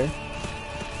Wednesday.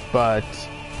 But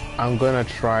I'm gonna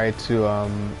try to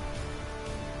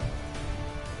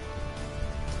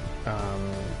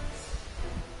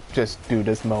just do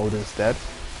this mode instead.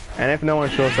 And if no one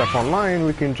shows up online,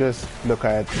 we can just look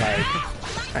at like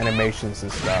animations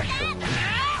and stuff and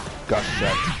gush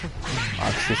at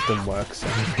Arc System Works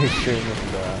animation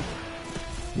and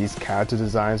these character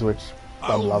designs, which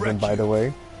I'm loving by the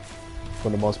way, for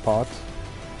the most part.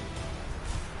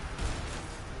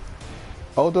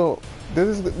 Although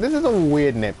this is a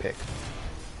weird nitpick,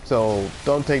 so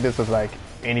don't take this as like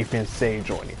anything sage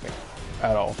or anything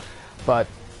at all. But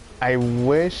I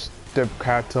wish the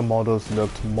character models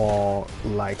looked more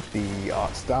like the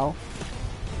art style.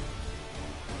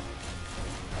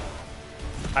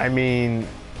 I mean,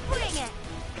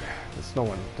 there's no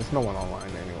one online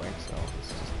anyway, so it's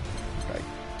just like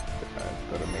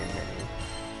go to main menu.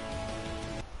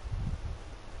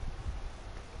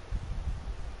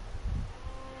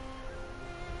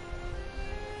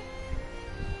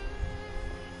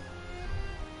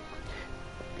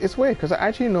 It's weird because I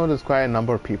actually know there's quite a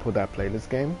number of people that play this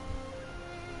game.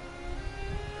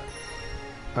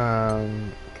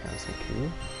 Cancel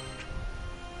queue.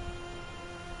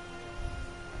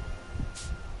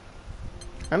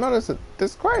 I noticed that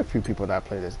there's quite a few people that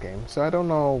play this game, so I don't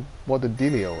know what the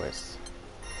dealio is.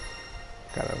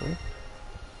 Gotta read.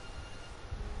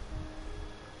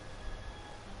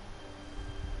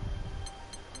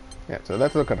 Yeah, so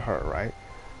let's look at her, right?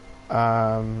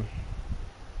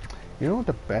 You know what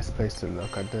the best place to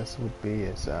look at this would be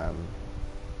is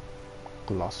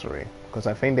glossary, because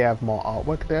I think they have more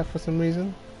artwork there for some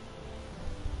reason.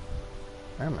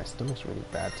 Man, my stomach's really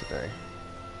bad today.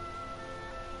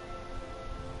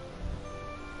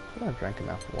 I drank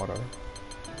enough water,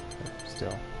 but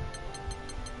still.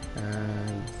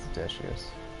 And there she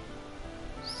is.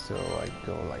 So I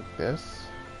go like this.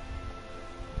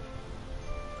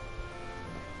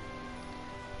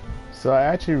 So I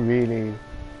actually really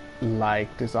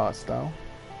like this art style.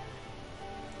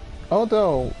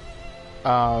 Although,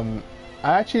 I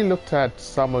actually looked at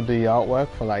some of the artwork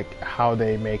for like how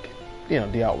they make, you know,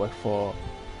 the artwork for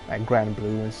like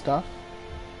Granblue and stuff.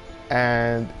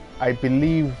 And I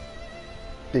believe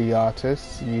the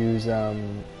artists use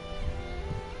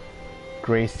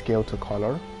grayscale to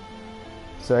color.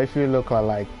 So if you look at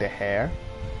like the hair,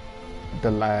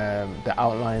 the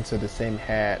outlines are the same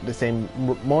hair,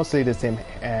 mostly the same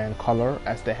color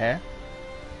as the hair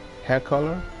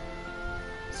color.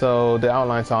 So the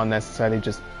outlines aren't necessarily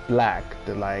just black.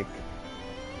 They're like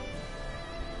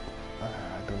I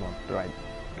don't know the right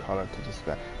color to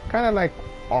describe. Kind of like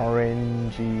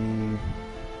orangey,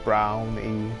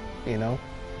 browny, you know.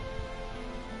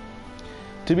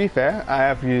 To be fair, I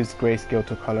have used grayscale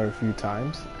to color a few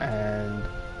times, and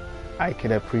I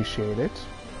can appreciate it.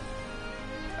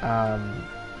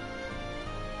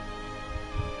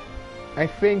 I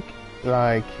think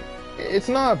like it's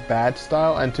not a bad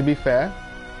style, and to be fair,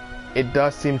 it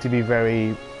does seem to be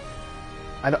very.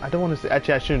 I don't want to say.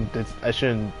 Actually, I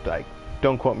shouldn't like.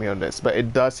 Don't quote me on this, but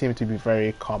it does seem to be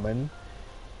very common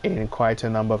in quite a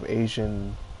number of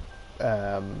Asian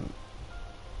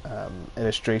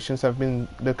illustrations I've been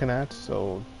looking at.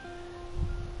 So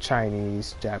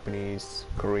Chinese, Japanese,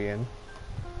 Korean,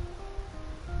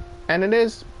 and it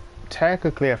is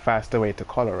technically a faster way to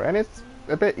color, and it's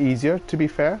a bit easier, to be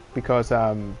fair, because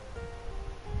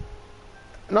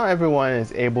not everyone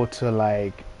is able to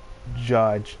like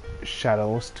judge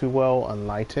shadows too well and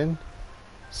lighting.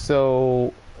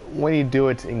 So when you do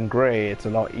it in gray, it's a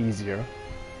lot easier,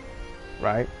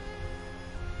 right?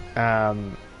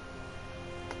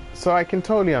 So I can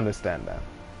totally understand that.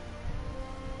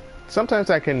 Sometimes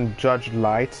I can judge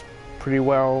light pretty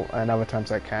well, and other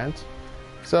times I can't.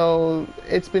 So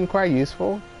it's been quite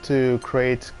useful to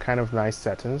create kind of nice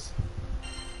settings.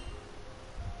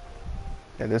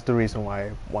 And that's the reason why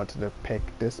I wanted to pick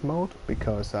this mode,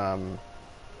 because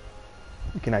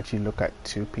you can actually look at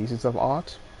 2 pieces of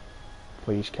art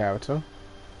for each character.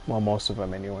 Well, most of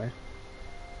them anyway.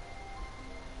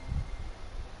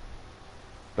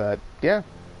 But yeah,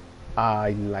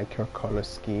 I like her color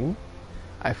scheme.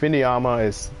 I think the armor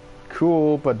is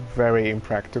cool but very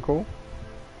impractical.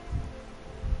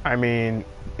 I mean,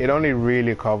 it only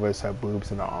really covers her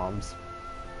boobs and her arms.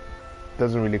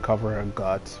 Doesn't really cover her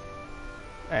gut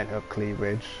and her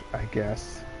cleavage, I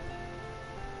guess.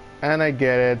 And I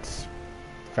get it,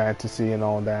 fantasy and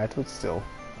all that, but still.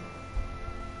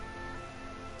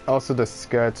 Also, the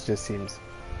skirt just seems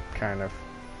kind of...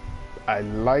 I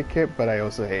like it, but I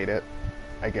also hate it,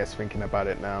 I guess, thinking about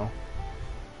it now.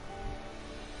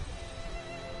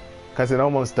 Because it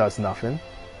almost does nothing.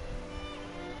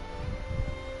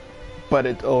 But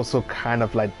it's also kind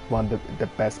of like one of the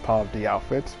best part of the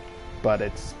outfit. But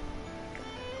it's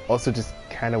also just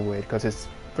kind of weird because it's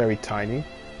very tiny.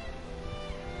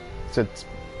 So it's,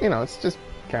 you know, it's just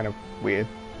kind of weird.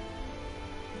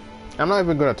 I'm not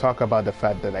even going to talk about the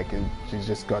fact that she's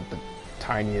just got the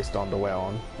tiniest underwear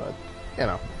on. But, you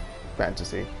know,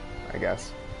 fantasy, I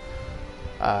guess.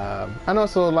 And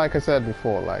also, like I said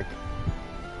before, like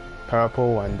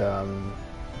purple and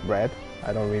red,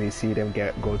 I don't really see them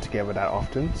go together that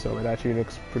often, so it actually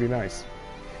looks pretty nice.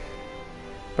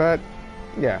 But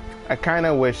yeah, I kind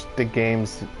of wish the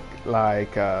games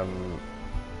like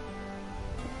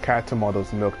character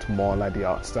models looked more like the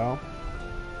art style.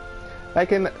 Like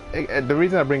the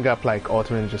reason I bring up like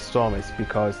Ultimate Ninja Storm is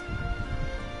because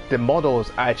the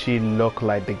models actually look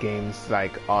like the game's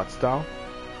like art style.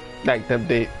 Like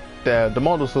the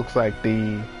models looks like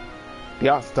the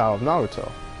art style of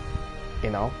Naruto,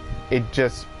 you know. It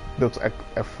just looks like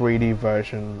a 3D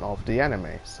version of the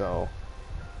anime. So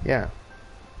yeah,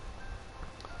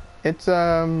 it's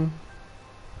it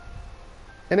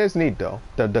is neat though,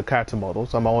 the character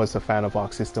models. I'm always a fan of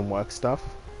Arc System Works stuff,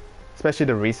 especially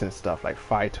the recent stuff like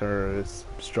Fighters,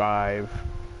 Strive,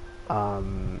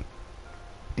 DF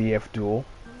Duel.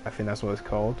 I think that's what it's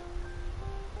called.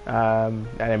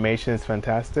 Animation is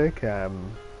fantastic.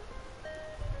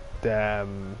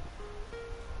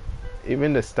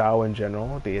 Even the style in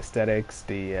general, the aesthetics,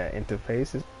 the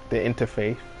interface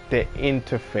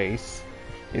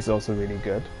is also really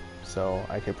good. So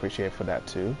I can appreciate for that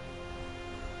too.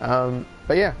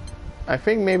 But yeah, I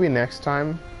think maybe next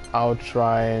time I'll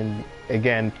try and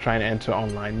enter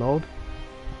online mode.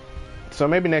 So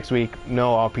maybe next week,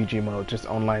 no RPG mode, just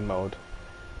online mode.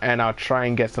 And I'll try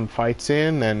and get some fights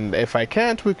in, and if I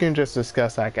can't, we can just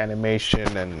discuss like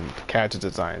animation and character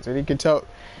designs. And you can tell,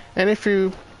 and if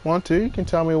you want to, you can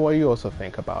tell me what you also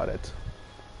think about it.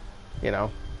 You know,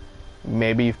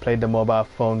 maybe you've played the mobile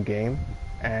phone game,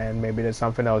 and maybe there's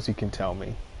something else you can tell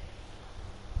me.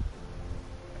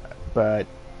 But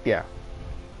yeah.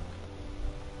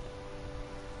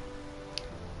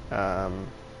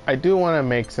 I do want to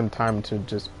make some time to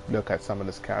just look at some of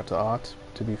this character art,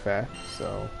 to be fair.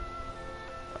 So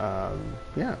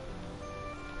yeah.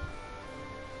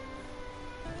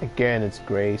 Again, it's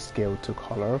grayscale to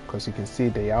color, because you can see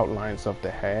the outlines of the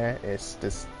hair. It's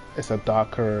a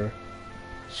darker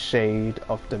shade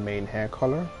of the main hair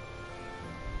color.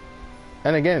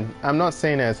 And again, I'm not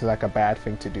saying that it's like a bad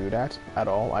thing to do that at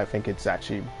all. I think it's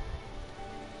actually,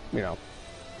 you know,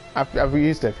 I've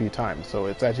used it a few times, so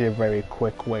it's actually a very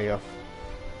quick way of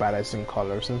balancing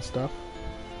colors and stuff.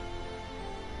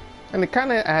 And it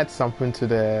kind of adds something to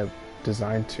the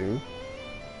design too,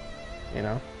 you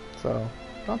know, so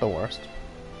not the worst,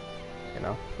 you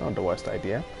know, not the worst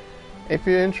idea. If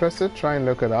you're interested, try and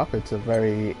look it up. It's a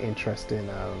very interesting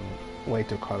way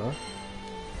to color.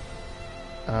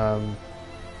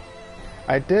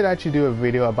 I did actually do a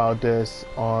video about this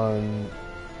on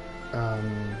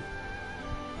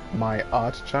my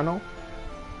art channel,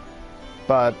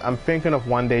 but I'm thinking of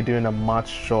one day doing a much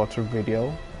shorter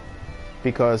video,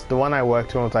 because the one I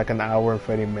worked on was like an hour and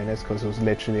 30 minutes because it was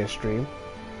literally a stream.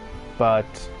 But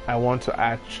I want to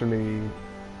actually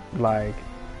like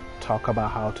talk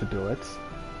about how to do it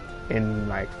in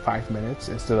like 5 minutes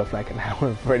instead of like an hour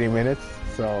and 30 minutes.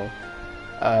 So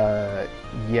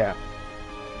yeah,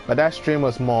 but that stream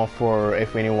was more for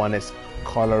if anyone is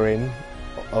coloring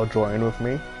or drawing with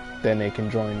me, then they can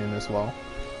join in as well.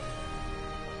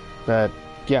 But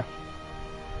yeah,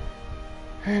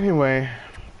 anyway,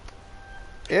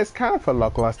 it's kind of a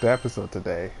lackluster episode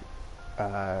today.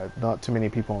 Not too many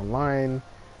people online.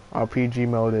 RPG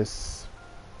mode is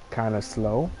kind of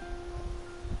slow,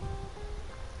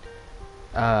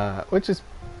 which is,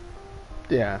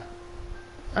 yeah,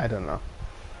 I don't know.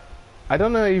 I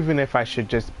don't know even if I should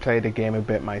just play the game a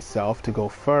bit myself to go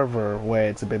further where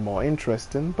it's a bit more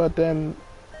interesting, but then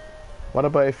what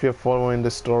about if you're following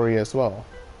the story as well?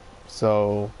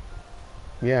 So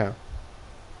yeah,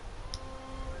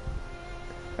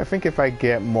 I think if I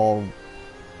get more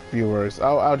viewers,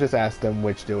 I'll just ask them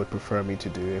which they would prefer me to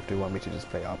do, if they want me to just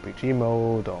play RPG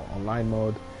mode or online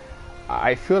mode.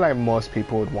 I feel like most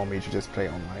people would want me to just play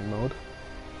online mode,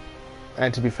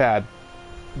 and to be fair, I'd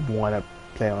want to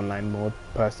play online mode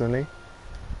personally.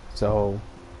 So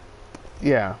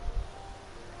yeah,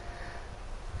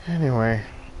 anyway,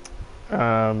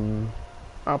 I'll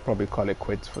probably call it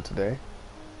quits for today.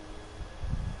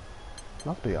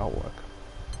 Love the artwork.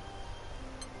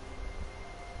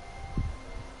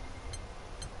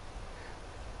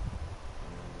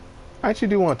 I actually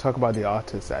do want to talk about the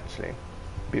artist actually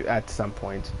at some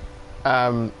point.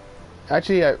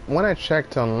 Actually, when I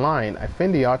checked online, I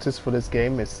think the artist for this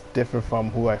game is different from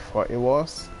who I thought it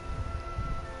was.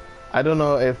 I don't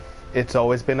know if it's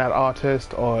always been that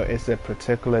artist or it's a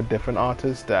particular different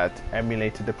artist that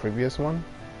emulated the previous one.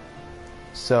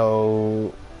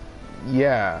 So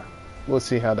yeah, we'll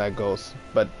see how that goes.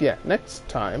 But yeah, next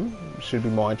time should be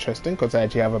more interesting because I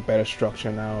actually have a better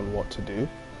structure now on what to do.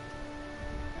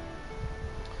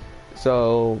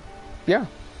 So yeah,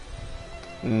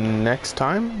 next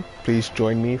time please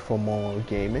join me for more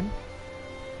gaming.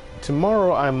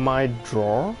 Tomorrow I might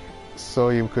draw, so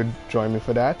you could join me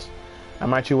for that.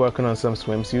 I'm actually working on some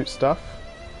swimsuit stuff,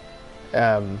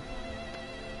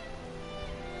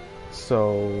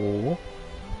 so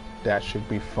that should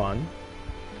be fun.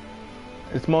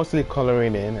 It's mostly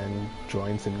coloring in and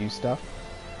drawing some new stuff,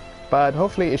 but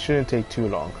hopefully it shouldn't take too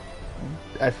long.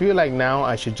 I feel like now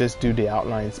I should just do the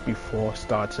outlines before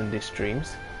starting the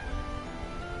streams,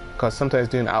 because sometimes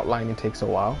doing outlining takes a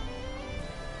while.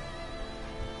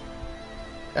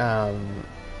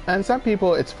 And some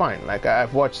people it's fine. Like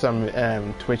I've watched some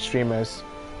Twitch streamers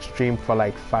stream for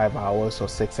like 5 hours or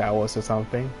 6 hours or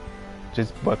something,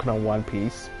 just working on one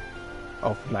piece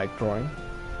of like drawing,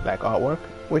 like artwork,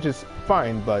 which is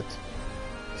fine. But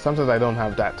sometimes I don't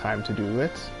have that time to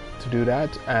do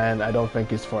that, and I don't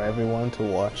think it's for everyone to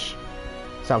watch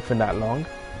something that long.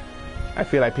 I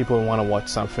feel like people want to watch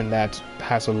something that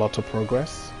has a lot of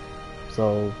progress.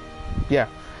 So, yeah,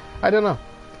 I don't know.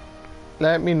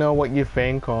 Let me know what you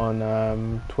think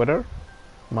on Twitter.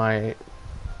 My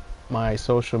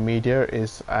social media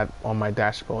is on my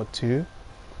dashboard too.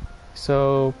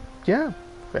 So, yeah,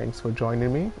 thanks for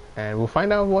joining me, and we'll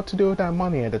find out what to do with that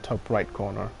money at the top right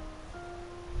corner.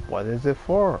 What is it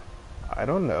for? I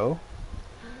don't know.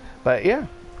 But yeah,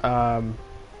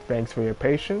 thanks for your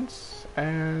patience,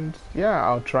 and yeah,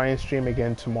 I'll try and stream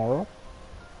again tomorrow.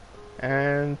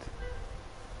 And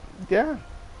yeah,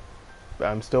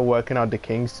 I'm still working out the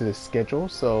kinks to the schedule,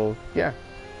 so yeah,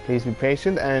 please be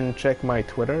patient and check my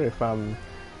Twitter if I'm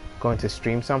going to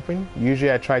stream something.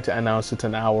 Usually I try to announce it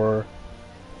an hour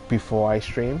before I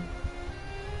stream,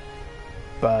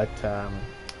 but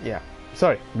yeah,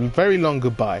 sorry, very long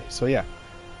goodbye. So yeah,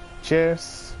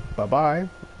 cheers, bye bye,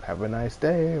 have a nice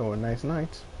day or a nice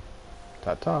night,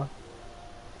 ta-ta.